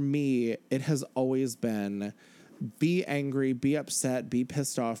 for me, it has always been be angry, be upset, be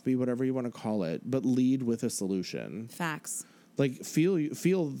pissed off, be whatever you want to call it, but lead with a solution. Facts.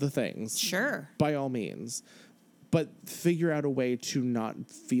 Feel the things. Sure. By all means. But figure out a way to not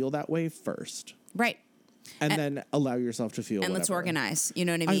feel that way first. Right. And then allow yourself to feel. And let's organize. You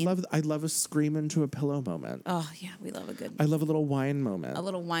know what I mean? I love a scream into a pillow moment. Oh yeah, we love a good. I love a little wine moment. A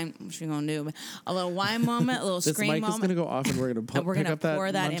little wine. What you gonna do? A little wine moment. A little scream moment. This mic is gonna go off, and we're gonna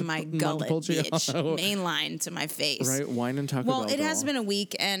pour that in my gullet, bitch. Main line to my face. Right, wine and Taco Bell. Well, it has been a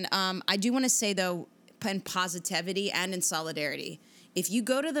week, and I do want to say though, in positivity and in solidarity. If you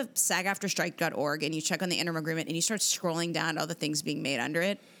go to the sagafterstrike.org and you check on the interim agreement and you start scrolling down all the things being made under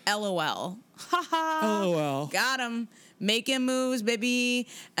it, LOL. LOL. Got him. Making moves, baby.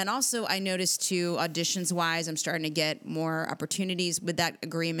 And also, I noticed too, auditions-wise, I'm starting to get more opportunities with that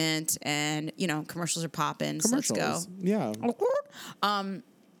agreement. And, commercials are popping. So let's go. Yeah.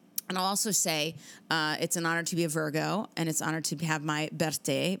 And I'll also say it's an honor to be a Virgo, and it's an honor to have my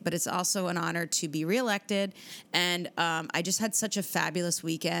birthday, but it's also an honor to be reelected. And I just had such a fabulous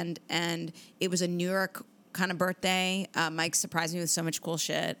weekend, and it was a New York kind of birthday. Mike surprised me with so much cool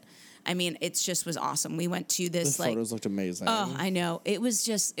shit. I mean, it just was awesome. We went to this The photos looked amazing. Oh, I know. It was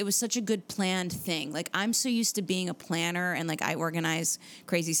such a good planned thing. I'm so used to being a planner and I organize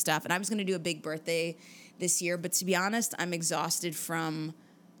crazy stuff. And I was going to do a big birthday this year, but to be honest, I'm exhausted from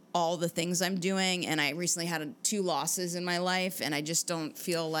all the things I'm doing, and I recently had 2 losses in my life, and I just don't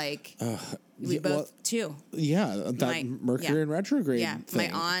feel like two. Yeah, Mercury in retrograde. Yeah,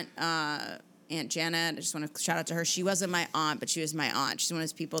 thing. my aunt Aunt Janet. I just want to shout out to her. She wasn't my aunt, but she was my aunt. She's one of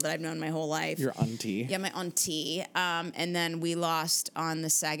those people that I've known my whole life. Your auntie. Yeah, my auntie. And then we lost on the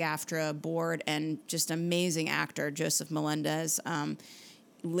SAG-AFTRA board, and just amazing actor, Joseph Melendez.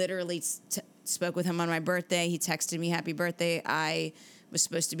 Literally spoke with him on my birthday. He texted me happy birthday. I was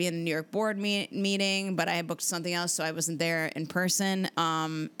supposed to be in the New York board meeting, but I had booked something else, so I wasn't there in person.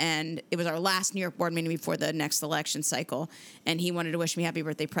 And it was our last New York board meeting before the next election cycle. And he wanted to wish me happy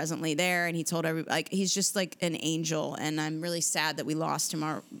birthday presently there. And he told everybody, like, he's just like an angel. And I'm really sad that we lost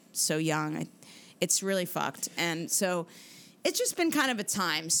him so young. It's really fucked. And so it's just been kind of a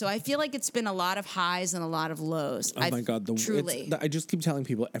time. So I feel like it's been a lot of highs and a lot of lows. Oh my God. Truly. I just keep telling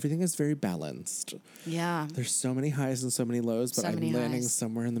people everything is very balanced. Yeah. There's so many highs and so many lows, but So I'm many landing highs.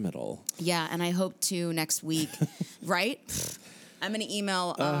 somewhere in the middle. Yeah, and I hope to next week, right? I'm going to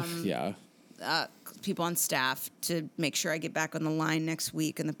email Yeah. people on staff to make sure I get back on the line next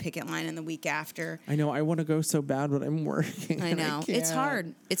week and the picket line and the week after. I know. I want to go so bad, but I'm working. I and know. It's can't.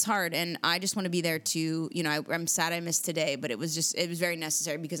 hard. It's hard. And I just want to be there to, I'm sad I missed today, but it was very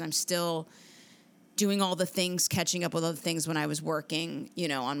necessary because I'm still doing all the things, catching up with other things when I was working,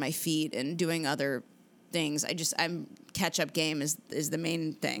 on my feet and doing other things. I'm catch up game is the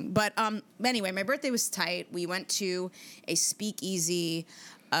main thing. But anyway, my birthday was tight. We went to a speakeasy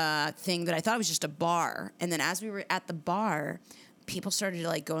thing that I thought was just a bar. And then as we were at the bar, people started to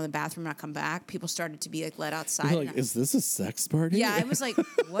like go in the bathroom and not come back. People started to be like let outside. You're like, is this a sex party? Yeah, I was like,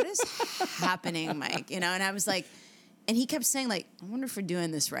 what is happening, Mike? And I was like, and he kept saying like, I wonder if we're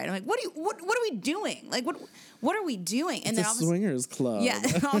doing this right. I'm like, what are we doing? Like, what are we doing? And It's a swingers club. yeah,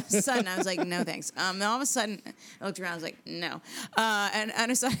 and all of a sudden I was like, no thanks. And all of a sudden I looked around, I was like, no. And all of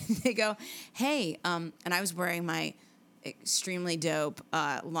a sudden they go, hey, and I was wearing my extremely dope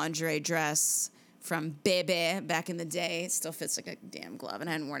lingerie dress from Bebe back in the day. It still fits like a damn glove, and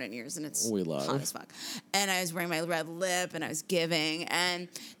I hadn't worn it in years, and it's hot as fuck. And I was wearing my red lip, and I was giving, and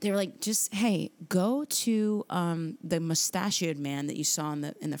they were like, just, hey, go to the mustachioed man that you saw in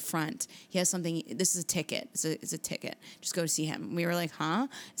the front. He has something, this is a ticket. It's a ticket. Just go see him. And we were like, huh?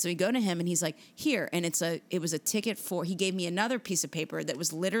 So we go to him, and he's like, here. And it was a ticket he gave me another piece of paper that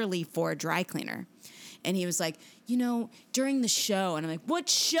was literally for a dry cleaner. And he was like, during the show. And I'm like, what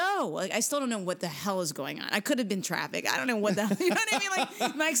show? Like, I still don't know what the hell is going on. I could have been trappic. I don't know what the hell. You know what I mean?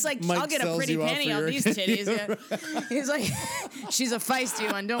 Like, Mike's like, I'll get a pretty penny on these titties. Yeah. He's like, she's a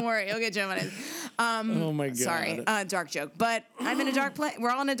feisty one. Don't worry. He'll get you money. Oh, my God. Sorry. Dark joke. But I'm in a dark place.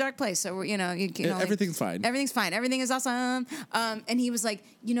 We're all in a dark place. So, Everything's fine. Everything's fine. Everything is awesome. And he was like,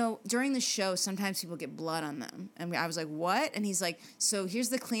 during the show, sometimes people get blood on them. And I was like, what? And he's like, so here's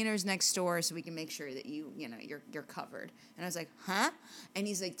the cleaners next door so we can make sure that you're covered. And I was like, huh? And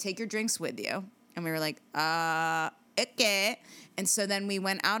he's like, take your drinks with you. And we were like, okay. And so then we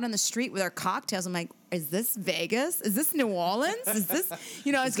went out on the street with our cocktails. I'm like, is this Vegas? Is this New Orleans? Is this,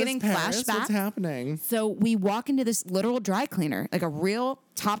 it's getting Paris? flashbacks. What's happening? So we walk into this literal dry cleaner, like a real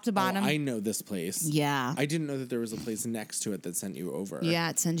top to bottom. Oh, I know this place. Yeah. I didn't know that there was a place next to it that sent you over. Yeah,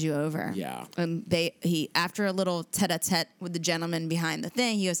 it sends you over. Yeah. And he after a little tete-a-tete with the gentleman behind the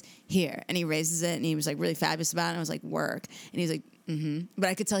thing, he goes, here. And he raises it, and he was like really fabulous about it. And I was like, work. And he's like, mm-hmm. But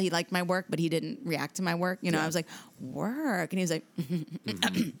I could tell he liked my work, but he didn't react to my work. I was like, work. And he was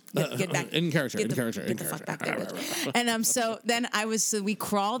like, get back. In character, Get the fuck back there, bitch. And so then we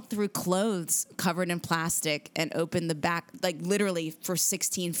crawled through clothes covered in plastic and opened the back, like literally for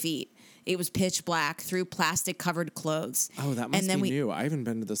 16 feet. It was pitch black through plastic covered clothes. Oh, that must be new. I haven't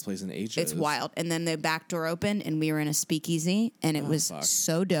been to this place in ages. It's wild. And then the back door opened, and we were in a speakeasy, and it was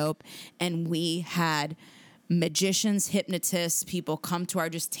so dope. And we had magicians, hypnotists, people come to our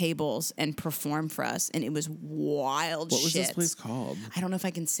just tables and perform for us, and it was wild. What was this place called? I don't know if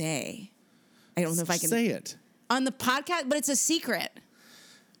I can say. I don't know if I can say it on the podcast, but it's a secret.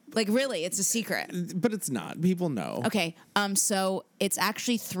 Like, really, it's a secret. But it's not. People know. Okay. So it's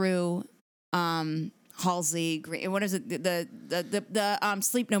actually through Halsey Green. What is it? The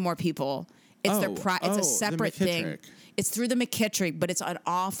Sleep No More people. It's it's a separate thing. It's through the McKittrick, but it's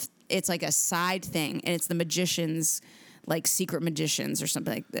it's like a side thing, and it's the magicians, like Secret Magicians or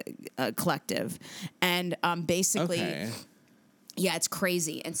something like that, collective. And basically, yeah, it's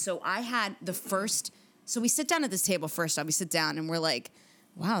crazy. And so I had so we sit down at this table first off. We sit down and we're like,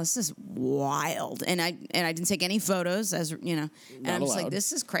 wow, this is wild. And I didn't take any photos, as and I'm just like,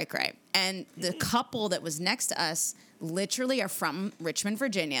 this is cray-cray. And the couple that was next to us literally are from Richmond,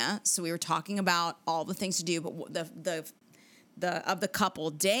 Virginia. So we were talking about all the things to do, but the couple,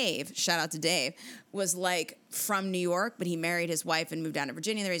 Dave, shout out to Dave, was like from New York, but he married his wife and moved down to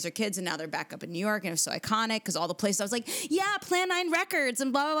Virginia. They raised their kids, and now they're back up in New York, and it was so iconic because all the places I was like, yeah, Plan 9 Records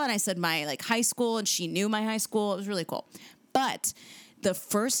and blah blah blah. And I said my like high school, and she knew my high school. It was really cool. But the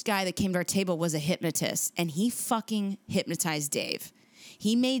first guy that came to our table was a hypnotist, and he fucking hypnotized Dave.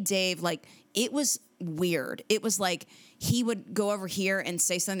 He made Dave like, it was weird. It was like he would go over here and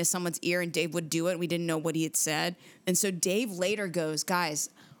say something to someone's ear, and Dave would do it. We didn't know what he had said. And so Dave later goes, guys,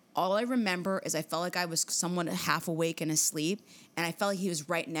 all I remember is I felt like I was somewhat half awake and asleep, and I felt like he was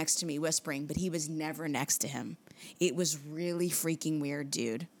right next to me whispering, but he was never next to him. It was really freaking weird,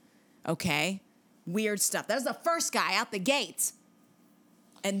 dude. Okay? Weird stuff. That was the first guy out the gate.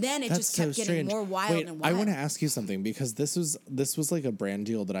 And then it just kept getting more wild and wild. I want to ask you something, because this was like a brand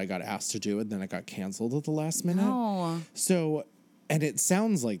deal that I got asked to do, and then it got canceled at the last minute. Oh. So, and it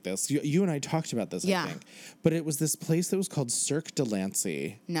sounds like this. You and I talked about this, Yeah. I think. But it was this place that was called Cirque de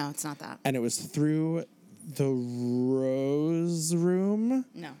Lancey. No, it's not that. And it was through the Rose Room.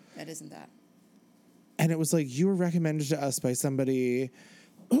 No, that isn't that. And it was like, you were recommended to us by somebody.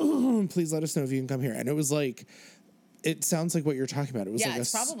 Please let us know if you can come here. And it was like, it sounds like what you're talking about. It was like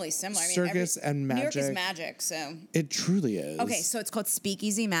it's probably similar. I mean, circus and magic. New York is magic, so. It truly is. Okay, so it's called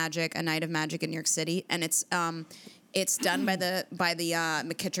Speakeasy Magic, a night of magic in New York City, and it's done by the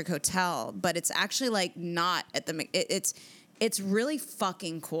McKittrick Hotel, but it's actually like not at the it's really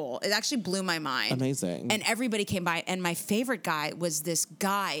fucking cool. It actually blew my mind. Amazing. And everybody came by, and my favorite guy was this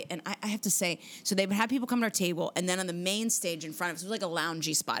guy, and I have to say, so they would have people come to our table, and then on the main stage in front of us, it was like a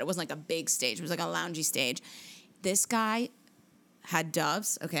loungy spot. It wasn't like a big stage. It was like a loungy stage. This guy had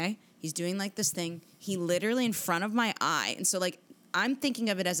doves, okay? He's doing like this thing. He literally in front of my eye. And so like I'm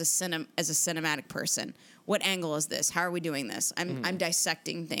thinking of it as a cinematic person. What angle is this? How are we doing this? I'm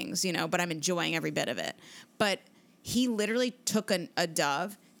dissecting things, but I'm enjoying every bit of it. But he literally took a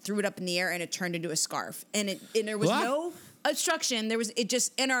dove, threw it up in the air, and it turned into a scarf. And there was no obstruction. It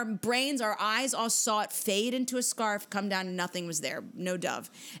just in our brains, our eyes all saw it fade into a scarf, come down, and nothing was there, no dove.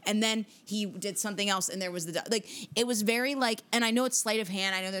 And then he did something else, and there was the dove. Like it was very like, and I know it's sleight of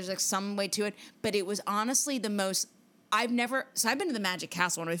hand. I know there's like some way to it, but it was honestly the most. I've been to the Magic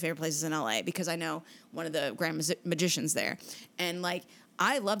Castle, one of my favorite places in LA, because I know one of the grand magicians there, and like.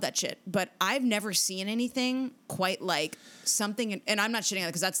 I love that shit, but I've never seen anything quite like something, and I'm not shitting on it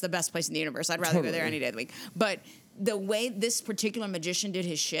because that's the best place in the universe. I'd rather go there any day of the week. But the way this particular magician did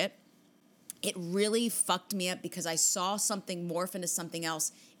his shit, it really fucked me up because I saw something morph into something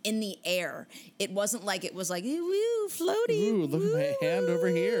else in the air. It wasn't like it was like, woo, floaty. Ooh, look at my hand over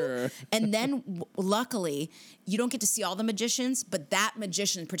here. And then, luckily, you don't get to see all the magicians, but that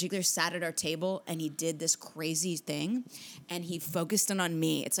magician in particular sat at our table and he did this crazy thing and he focused in on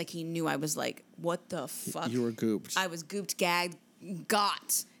me. It's like he knew I was like, what the fuck? You were gooped. I was gooped, gagged,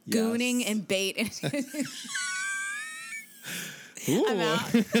 got, Yes. gooning and bait. Ooh. I'm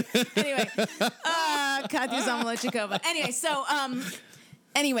out. Anyway, Katya Zamolodchikova.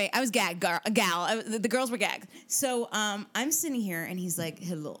 Anyway, I was gagged, a gal. The girls were gagged. So I'm sitting here, and he's like,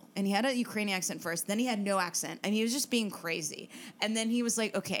 hello. And he had a Ukrainian accent first. Then he had no accent. And he was just being crazy. And then he was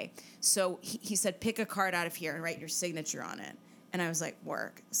like, okay. So he said, pick a card out of here and write your signature on it. And I was like,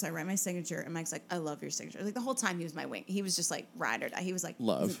 work. So I write my signature, and Mike's like, I love your signature. Like, the whole time he was my wing. He was just like, ride or die. He was like,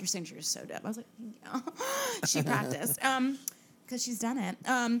 love. Your signature is so dope. I was like, yeah. She practiced. Because she's done it.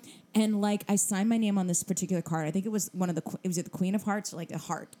 And like I signed my name on this particular card. I think it was it was either the Queen of Hearts or like a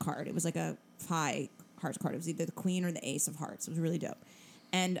heart card. It was like a high hearts card. It was either the Queen or the Ace of Hearts. It was really dope.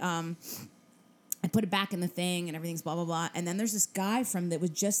 And I put it back in the thing and everything's blah, blah, blah. And then there's this guy that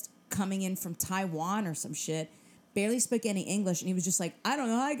was just coming in from Taiwan or some shit. Barely spoke any English, and he was just like, I don't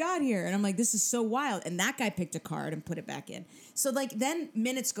know how I got here. And I'm like, this is so wild. And that guy picked a card and put it back in. So, like, then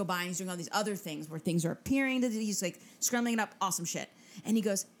minutes go by, and he's doing all these other things where things are appearing. He's, like, scrambling it up. Awesome shit. And he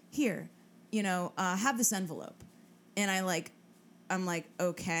goes, here, have this envelope. And I'm like,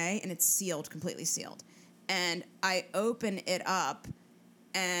 okay. And it's sealed, completely sealed. And I open it up,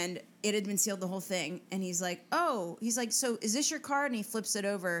 and it had been sealed, the whole thing. And he's like, so is this your card? And he flips it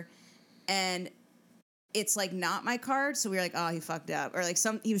over, and it's like not my card. So we were like, oh, he fucked up. Or like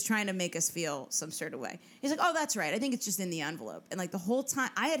he was trying to make us feel some sort of way. He's like, oh, that's right. I think it's just in the envelope. And like the whole time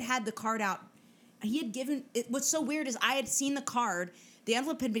I had the card out, he had given it. What's so weird is I had seen the card. The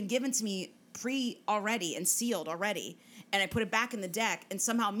envelope had been given to me already and sealed already. And I put it back in the deck. And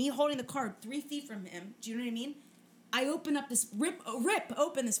somehow me holding the card 3 feet from him, do you know what I mean? I open up this, rip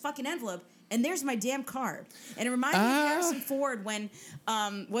open this fucking envelope, and there's my damn card. And it reminded me of Harrison Ford when,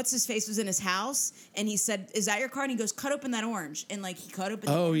 what's-his-face was in his house, and he said, is that your card? And he goes, cut open that orange. And, like, he cut open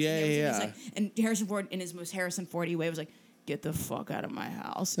the orange. Yeah. Like, and Harrison Ford, in his most Harrison Fordy way, was like, get the fuck out of my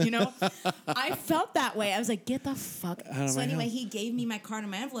house. You know, I felt that way. I was like, get the fuck out. So anyway, he gave me my card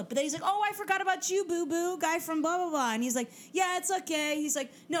and my envelope. But then he's like, oh, I forgot about you, boo-boo, guy from blah, blah, blah. And he's like, yeah, it's okay. He's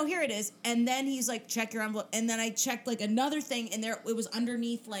like, no, here it is. And then he's like, check your envelope. And then I checked like another thing, and there it was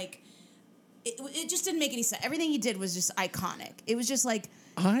underneath like, it just didn't make any sense. Everything he did was just iconic. It was just like,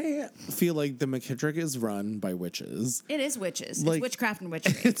 I feel like the McKittrick is run by witches. it is witches. Like, it's witchcraft and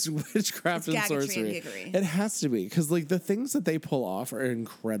witchery. It's witchcraft and It's gaggatry and sorcery. giggery. It has to be, because like the things that they pull off are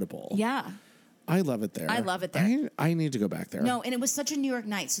incredible. Yeah. I love it there. I love it there. I need to go back there. No, and it was such a New York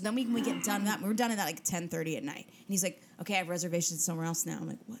night. So then we get done that. We were done at that like 10:30 at night. And he's like, okay, I have reservations somewhere else now. I'm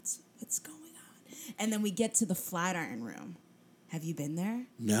like, what's going on? And then we get to the Flatiron Room. Have you been there?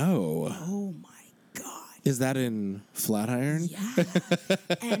 No. Oh my God. Is that in Flatiron? Yeah.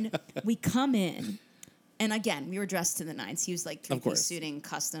 And we come in. And again, we were dressed to the nines. He was like three-piece suiting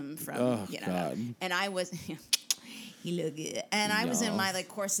custom from, God. And I was, he looked good. And I was in my like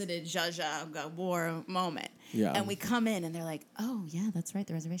corseted Zsa war moment. Yeah. And we come in and they're like, oh yeah, that's right,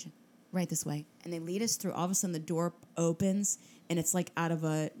 the reservation. Right this way. And they lead us through. All of a sudden the door opens and it's like out of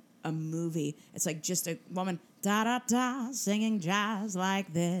a movie. It's like just a woman, da-da-da, singing jazz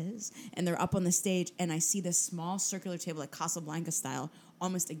like this. And they're up on the stage, and I see this small circular table, like Casablanca style,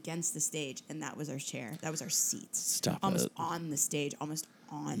 almost against the stage, and that was our chair. That was our seats. Stop almost it. on the stage, almost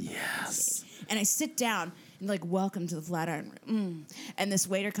on the stage. And I sit down, and like, welcome to the Flatiron Room. And this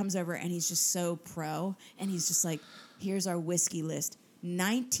waiter comes over, and he's just so pro, and he's just like, here's our whiskey list.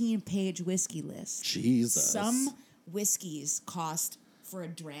 19-page whiskey list. Jesus. Some whiskeys cost, for a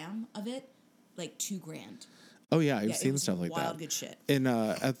dram of it, like $2,000. Oh yeah, I've Yeah, it seen was stuff like wild that. good shit. In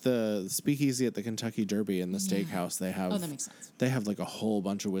at the Speakeasy at the Kentucky Derby in the steakhouse, they have. Oh, that makes sense. They have like a whole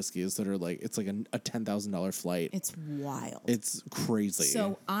bunch of whiskeys that are like, it's like a $10,000 flight. It's wild. It's crazy.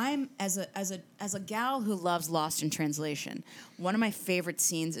 So I'm as a gal who loves Lost in Translation. One of my favorite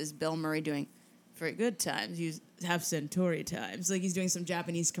scenes is Bill Murray doing, "For good times, you have Centauri times." Like he's doing some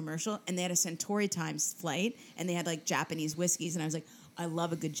Japanese commercial, and they had a Centauri times flight, and they had like Japanese whiskeys, and I was like, I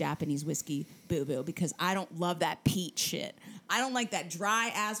love a good Japanese whiskey, boo-boo, because I don't love that peat shit. I don't like that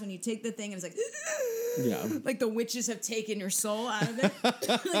dry ass when you take the thing and it's like, yeah, like the witches have taken your soul out of it.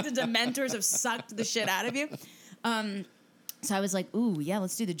 Like the Dementors have sucked the shit out of you. So I was like, ooh, yeah,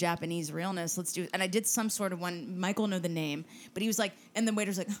 let's do the Japanese realness. Let's do it. And I did some sort of one. Michael know the name, but he was like, and the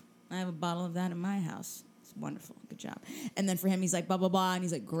waiter's like, I have a bottle of that in my house. It's wonderful. Good job. And then for him, he's like, blah, blah, blah. And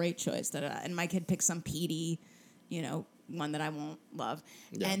he's like, great choice. Da, da, da. And Mike had picked some peaty, one that I won't love.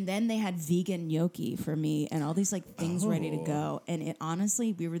 Yeah. And then they had vegan gnocchi for me and all these like things ready to go. And it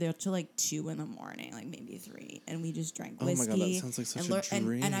honestly, we were there till like 2 a.m, like maybe 3. And we just drank whiskey. Oh my God, that sounds like such a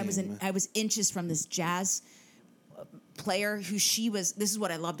dream. And I was inches from this jazz player who this is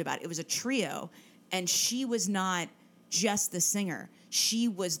what I loved about it. It was a trio, and she was not just the singer. She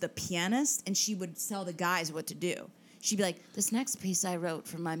was the pianist, and she would tell the guys what to do. She'd be like, this next piece I wrote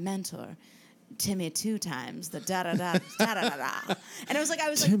for my mentor, Timmy 2 times, the da-da-da, da-da-da-da. And it was like,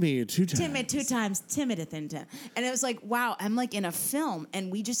 Timmy 2 times. Timmy 2 times, Timothy. And it was like, wow, I'm like in a film, and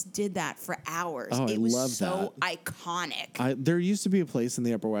we just did that for hours. Oh, it I was love so that. iconic. There used to be a place in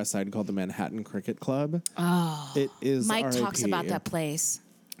the Upper West Side called the Manhattan Cricket Club. Oh. It is Mike RIP. talks about that place.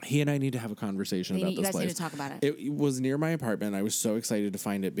 He and I need to have a conversation about this place. You guys need to talk about it. It was near my apartment. I was so excited to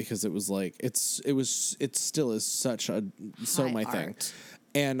find it because it was like it still is such a my art. thing.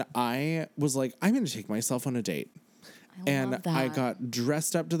 And I was like, I'm going to take myself on a date. And love that. I got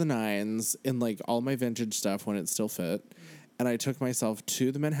dressed up to the nines in like all my vintage stuff when it still fit. And I took myself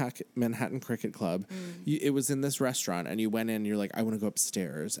to the Manhattan Cricket Club. It was in this restaurant, and you went in, and you're like, I want to go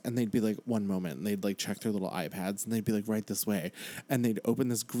upstairs. And they'd be like, one moment. And they'd like check their little iPads, and they'd be like, right this way. And they'd open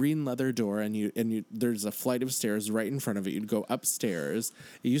this green leather door, and there's a flight of stairs right in front of it. You'd go upstairs.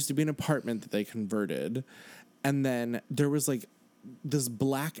 It used to be an apartment that they converted. And then there was like this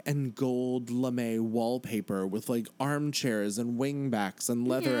black and gold lame wallpaper with like armchairs and wingbacks and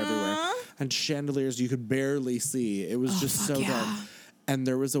leather everywhere and chandeliers you could barely see. It was just so good. And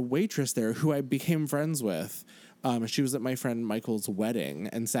there was a waitress there who I became friends with. She was at my friend Michael's wedding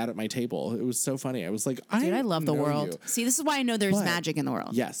and sat at my table. It was so funny. I was like, Dude, I love the know world. you. See, this is why I know there's magic in the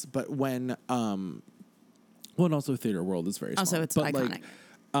world. Yes, but when and also theater world is very small. Also, it's but iconic.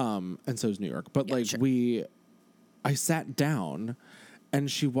 And so is New York. But sure. I sat down,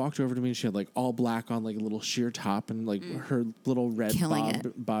 and she walked over to me, and she had like all black on, like a little sheer top, and like her little red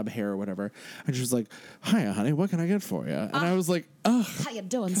bob hair or whatever. And she was like, "Hiya, honey, what can I get for you?" And I was like, "Ugh." How you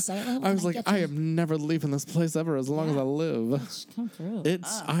doing, sailor? I was like, I am never leaving this place ever as long as I live. Come through.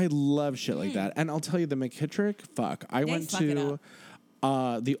 I love shit like that. And I'll tell you, the McKittrick, fuck. I went fuck it to up.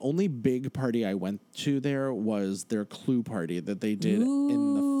 The only big party I went to there was their Clue party that they did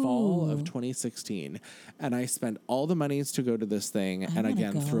in the fall of 2016. And I spent all the monies to go to this thing. And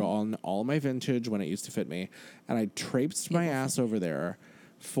again, threw on all my vintage when it used to fit me. And I traipsed my ass over there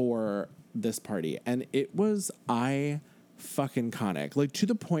for this party. And it was, fucking conic, like to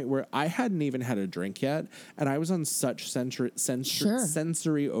the point where I hadn't even had a drink yet, and I was on such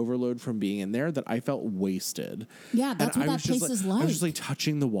sensory overload from being in there that I felt wasted. Yeah, that's what that place is like. I was just like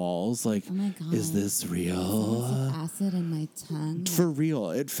touching the walls, like, oh my God, is this real? Acid in my tongue. For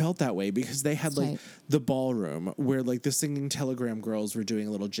real, it felt that way because they had like the ballroom where like the singing Telegram girls were doing a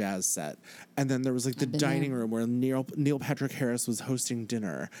little jazz set, and then there was like the dining room where Neil Patrick Harris was hosting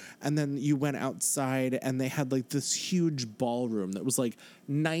dinner, and then you went outside and they had like this huge ballroom that was like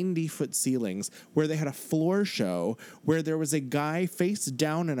 90-foot ceilings where they had a floor show where there was a guy face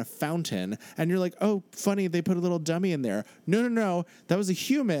down in a fountain, and you're like, oh, funny, they put a little dummy in there. No, that was a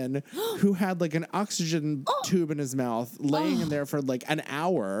human who had like an oxygen tube in his mouth laying in there for like an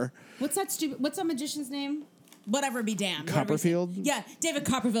hour. What's that magician's name? Whatever be damned. Copperfield? Yeah, David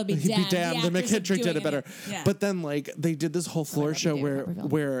Copperfield be He'd damned. be damned. The McKittrick did it better. Yeah. But then like they did this whole floor show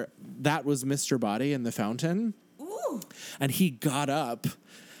where that was Mr. Body in the fountain. Ooh. And he got up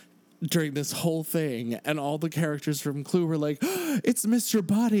during this whole thing, and all the characters from Clue were like, it's Mr.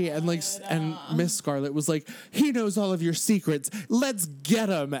 Body, and like, and Miss Scarlet was like, he knows all of your secrets, let's get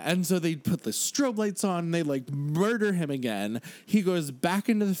him. And so they put the strobe lights on, and they like murder him again. He goes back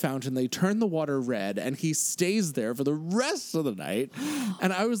into the fountain, they turn the water red, and he stays there for the rest of the night.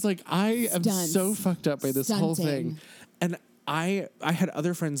 And I was like, I am so fucked up by this whole thing. And I had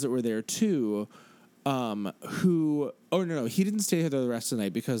other friends that were there too, who, he didn't stay there the rest of the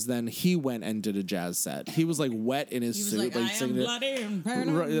night because then he went and did a jazz set. He was like wet in his suit, like singing it.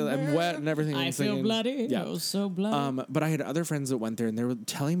 I'm wet and everything. I feel bloody. Yeah. I was so bloody. But I had other friends that went there, and they were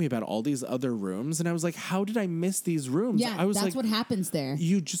telling me about all these other rooms, and I was like, how did I miss these rooms? Yeah, I was that's like, what happens there.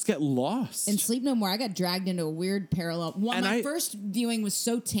 You just get lost. In Sleep No More, I got dragged into a weird parallel. My first viewing was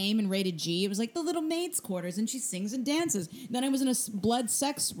so tame and rated G. It was like the little maid's quarters, and she sings and dances. Then I was in a blood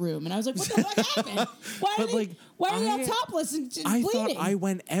sex room, and I was like, what the fuck happened? Why are they all topless and just bleeding? Thought I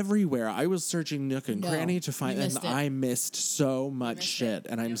went everywhere. I was searching nook and cranny to find, and I missed so much shit,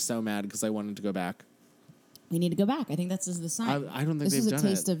 and I'm so mad because I wanted to go back. We need to go back. I think that's the sign. I don't think they've done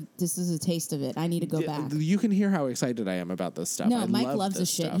it. This is a taste of it. I need to go back. You can hear how excited I am about this stuff. No, Mike loves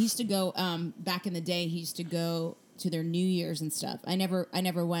this shit. He used to go back in the day. He used to go to their New Year's and stuff. I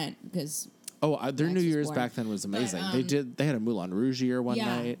never went because. Their New Year's back then was amazing. But, they had a Moulin Rouge year one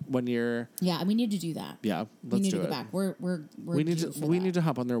year. Yeah, we need to do that. Yeah, let's do it. We need to go back. We need to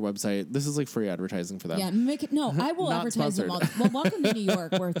hop on their website. This is like free advertising for them. Yeah, I will advertise them all. Well, welcome to New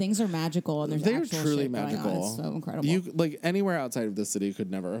York, where things are magical and there's actual truly shit magical. Going on. It's so incredible. You like anywhere outside of the city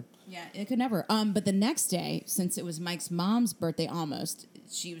could never. Yeah, it could never. But the next day, since it was Mike's mom's birthday, almost,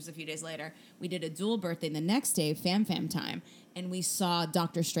 she was a few days later. We did a dual birthday. The next day, fam time, and we saw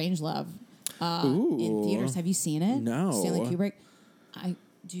Dr. Strangelove. In theaters. Have you seen it? No. Stanley Kubrick.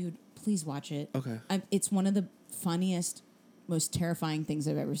 Dude, please watch it. Okay. It's one of the funniest, most terrifying things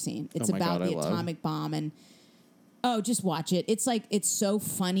I've ever seen. It's about the atomic bomb, and just watch it. It's like, it's so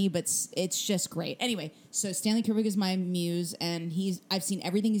funny, but it's just great. Anyway, so Stanley Kubrick is my muse, and I've seen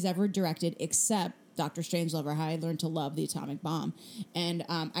everything he's ever directed except Dr. Strangelove, or How I Learned to Love the Atomic Bomb. And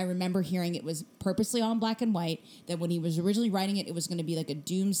I remember hearing it was purposely all in black and white, that when he was originally writing it, it was going to be like a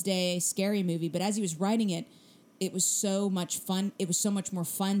doomsday scary movie. But as he was writing it, it was so much fun. It was so much more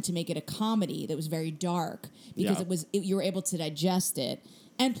fun to make it a comedy that was very dark because you were able to digest it.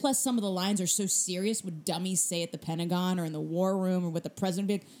 And plus, some of the lines are so serious. What dummies say at the Pentagon or in the war room or with the president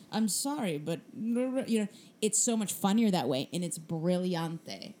be like, I'm sorry, but it's so much funnier that way. And it's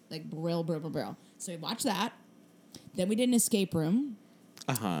brillante, like brill. So we watched that. Then we did an escape room.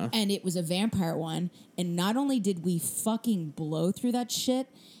 Uh-huh. And it was a vampire one. And not only did we fucking blow through that shit,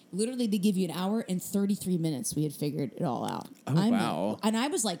 literally they give you an hour and 33 minutes. We had figured it all out. Wow. And I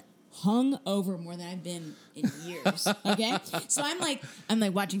was like hung over more than I've been in years. Okay? So I'm like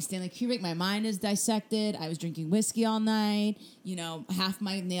watching Stanley Kubrick. My mind is dissected. I was drinking whiskey all night. Half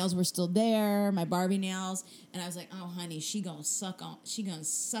my nails were still there, my Barbie nails. And I was like, oh honey, she gonna suck on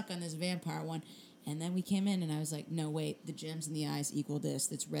this vampire one. And then we came in and I was like, no, wait, the gems in the eyes equal this.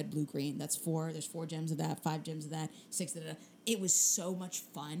 That's red, blue, green. That's 4. There's 4 gems of that, 5 gems of that, 6 of that. It was so much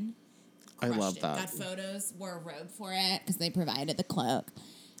fun. I love that. Got photos, wore a robe for it because they provided the cloak.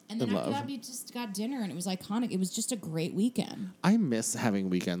 And then after that, we just got dinner, and it was iconic. It was just a great weekend. I miss having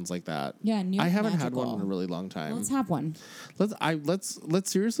weekends like that. Yeah, I haven't had one in a really long time. Well, let's have one.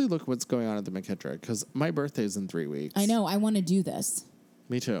 Let's seriously look what's going on at the McKittrick, because my birthday's in 3 weeks. I know. I want to do this.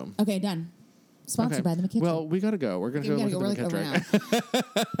 Me too. Okay, done. Sponsored by the McKittrick. Well, we gotta go. We're gonna go look at the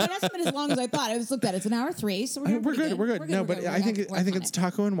McKittrick. It hasn't been as long as I thought. I just looked at it. It's an hour 3, so we're good. We're good. No, but I think it's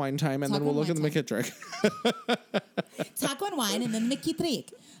taco and wine time, and then we'll look at the McKittrick. Taco and wine, and then the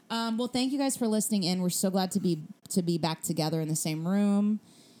McKittrick. Well, thank you guys for listening in. We're so glad to be back together in the same room.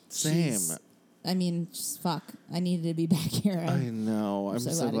 Same. I mean, just fuck. I needed to be back here. I know. I'm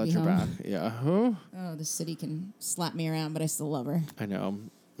so glad you're home. back. Yeah. Oh, the city can slap me around, but I still love her. I know.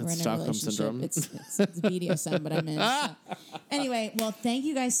 We're It's in a Stockholm relationship. syndrome. It's BDSM, but I'm in. So. Anyway, well, thank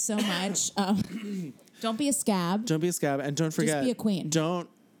you guys so much. Don't be a scab. Don't be a scab, and don't forget. Just be a queen.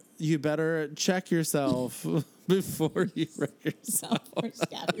 You better check yourself before you wreck yourself. Or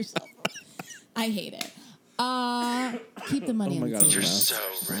scab yourself. I hate it. Keep the money on the table. You're so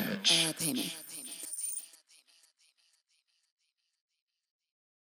rich.